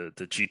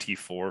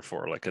GT4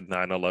 for like a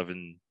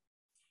 911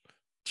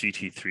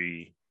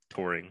 GT3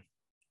 touring.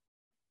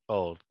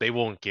 Oh, they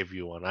won't give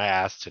you one. I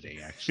asked today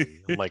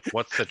actually. I'm like,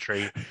 what's the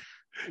trade?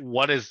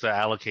 What is the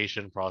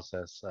allocation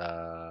process?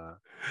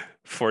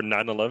 For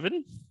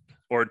 911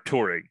 or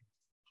touring?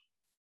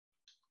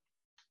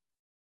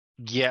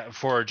 Yeah,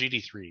 for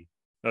GT3.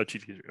 Oh,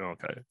 GT3.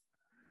 Okay.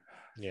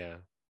 Yeah.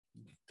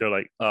 They're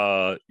like,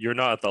 you're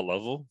not at the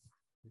level.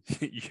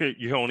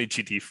 you're only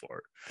GT4.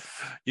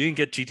 You can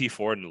get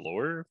GT4 and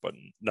lower, but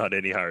not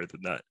any higher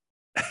than that.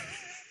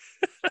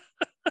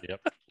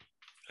 Yep.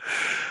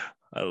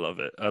 I love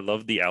it. I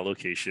love the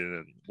allocation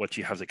and what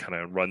you have to kind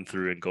of run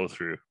through and go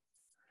through.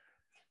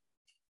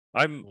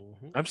 I'm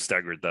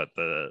staggered that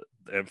the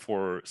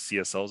M4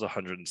 CSL is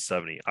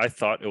 170. I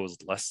thought it was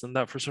less than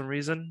that for some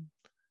reason.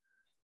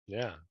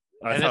 Yeah.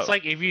 I And thought, it's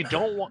like if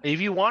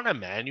you want a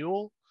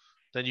manual,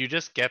 then you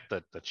just get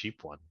the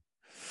cheap one.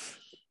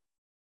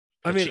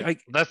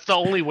 That's the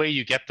only way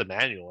you get the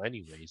manual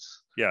anyways.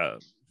 Yeah.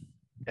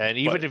 And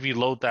even if you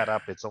load that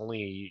up, it's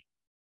only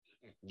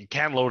you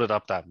can't load it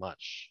up that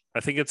much. I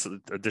think it's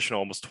an additional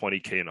almost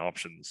 20K in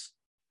options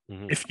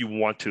if you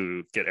want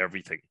to get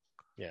everything.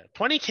 Yeah,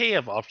 20K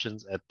of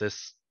options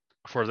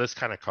for this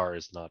kind of car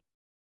is not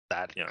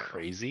that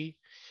crazy.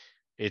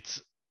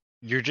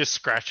 You're just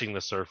scratching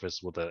the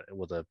surface with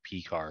a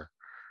P car.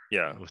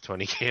 Yeah, with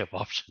 20K of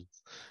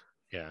options.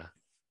 Yeah.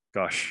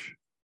 Gosh,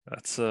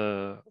 that's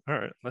all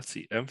right. Let's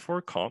see,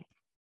 M4 comp,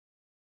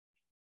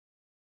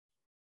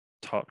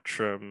 top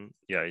trim.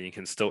 Yeah, you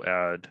can still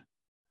add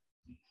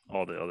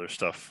all the other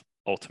stuff: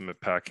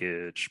 ultimate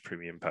package,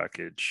 premium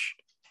package,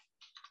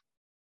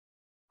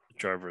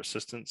 driver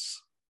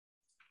assistance.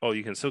 Oh,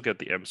 you can still get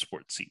the M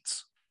Sport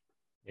seats.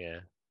 Yeah.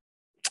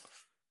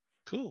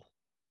 Cool.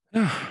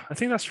 Yeah, I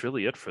think that's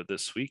really it for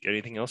this week.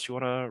 Anything else you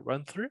want to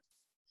run through?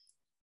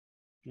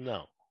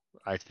 No,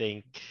 I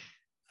think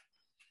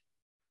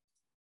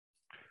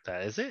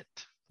that is it.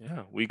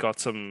 Yeah, we got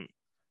some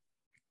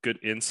good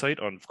insight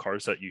on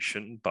cars that you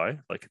shouldn't buy,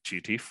 like a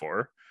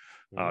GT4.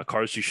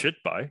 Cars you should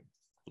buy,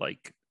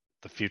 like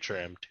the future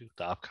M2,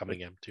 the upcoming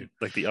M2,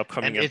 like the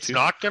upcoming and M2. It's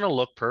not gonna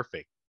look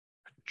perfect.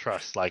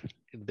 Trust,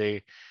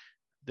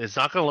 it's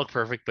not gonna look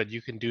perfect, but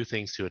you can do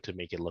things to it to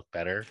make it look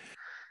better.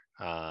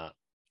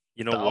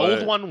 The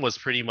old one was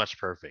pretty much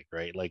perfect,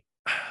 right? Like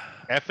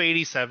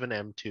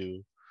F87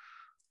 M2.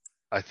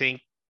 I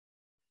think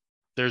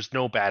there's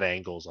no bad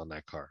angles on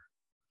that car.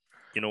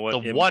 You know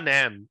what? The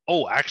 1M.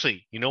 Oh,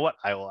 actually, you know what?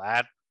 I will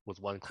add with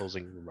one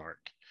closing remark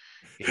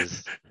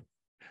is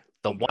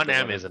the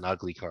 1M is an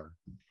ugly car.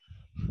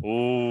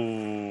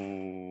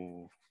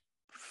 Oh.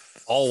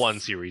 All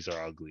 1 series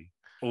are ugly.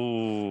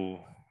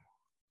 Oh.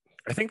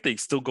 I think they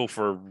still go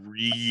for a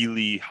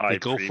really high. They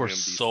go for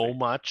so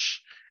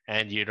much,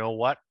 and you know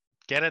what?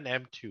 Get an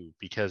M2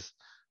 because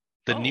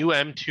the new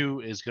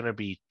M2 is going to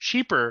be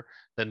cheaper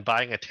than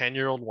buying a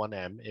 10-year-old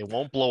 1M. It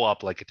won't blow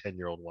up like a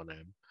 10-year-old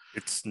 1M.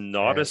 It's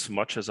not as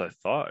much as I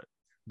thought.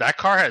 That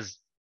car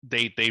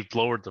they've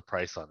lowered the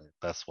price on it.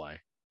 That's why.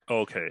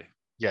 Okay.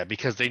 Yeah,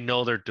 because they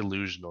know they're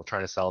delusional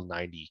trying to sell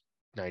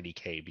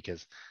 90K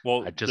because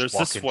there's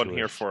this one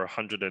here for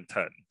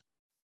 110.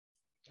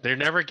 They're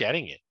never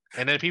getting it.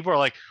 And then people are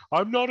like,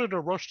 I'm not in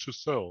a rush to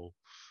sell.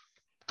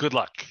 Good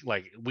luck.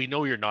 Like, we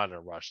know you're not in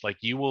a rush. Like,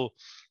 you will,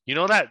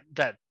 that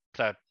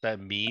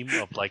meme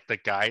of like the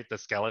guy, the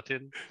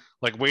skeleton,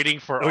 like waiting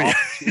for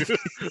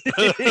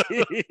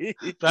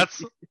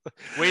that's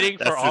waiting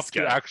for Op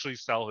to actually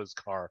sell his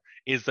car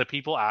is the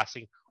people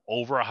asking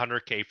over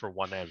 100K for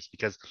 1Ms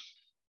because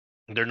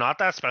they're not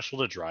that special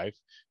to drive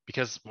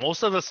because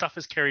most of the stuff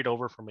is carried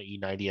over from an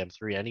E90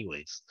 M3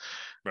 anyways.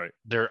 Right.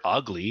 They're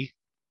ugly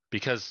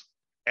because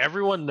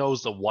everyone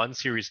knows the 1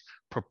 series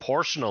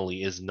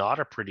proportionally is not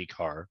a pretty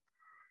car.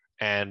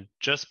 And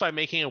just by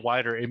making it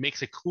wider, it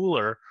makes it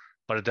cooler,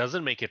 but it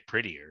doesn't make it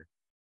prettier.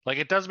 Like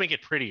it does make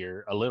it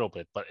prettier a little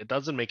bit, but it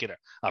doesn't make it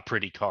a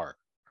pretty car.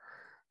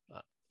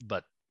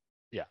 But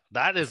yeah,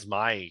 that is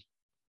my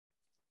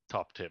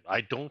top tip.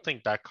 I don't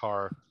think that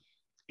car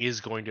is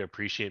going to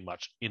appreciate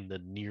much in the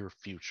near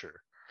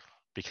future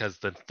because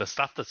the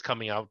stuff that's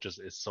coming out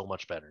just is so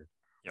much better.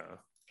 Yeah,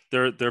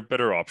 there are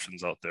better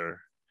options out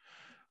there.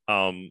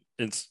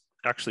 It's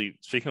actually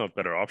speaking of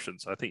better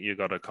options, I think you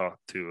got to talk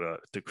to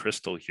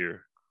Crystal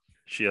here.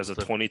 She has a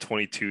The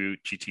 2022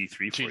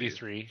 GT3 for you.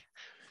 GT3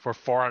 for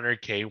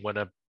 400K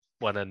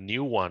when a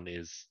new one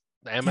is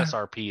the Yeah,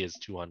 MSRP is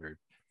 200.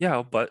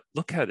 yeah, but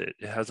look at it.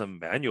 It has a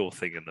manual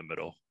thing in the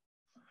middle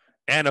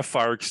and a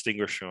fire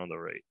extinguisher on the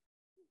right.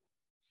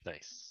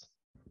 Nice.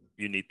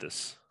 You need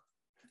this.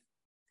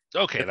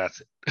 Okay,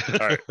 that's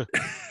All right. it.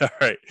 All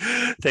right.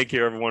 Thank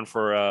you everyone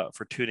for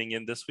tuning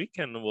in this week,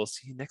 and we'll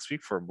see you next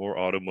week for more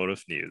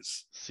automotive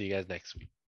news. See you guys next week.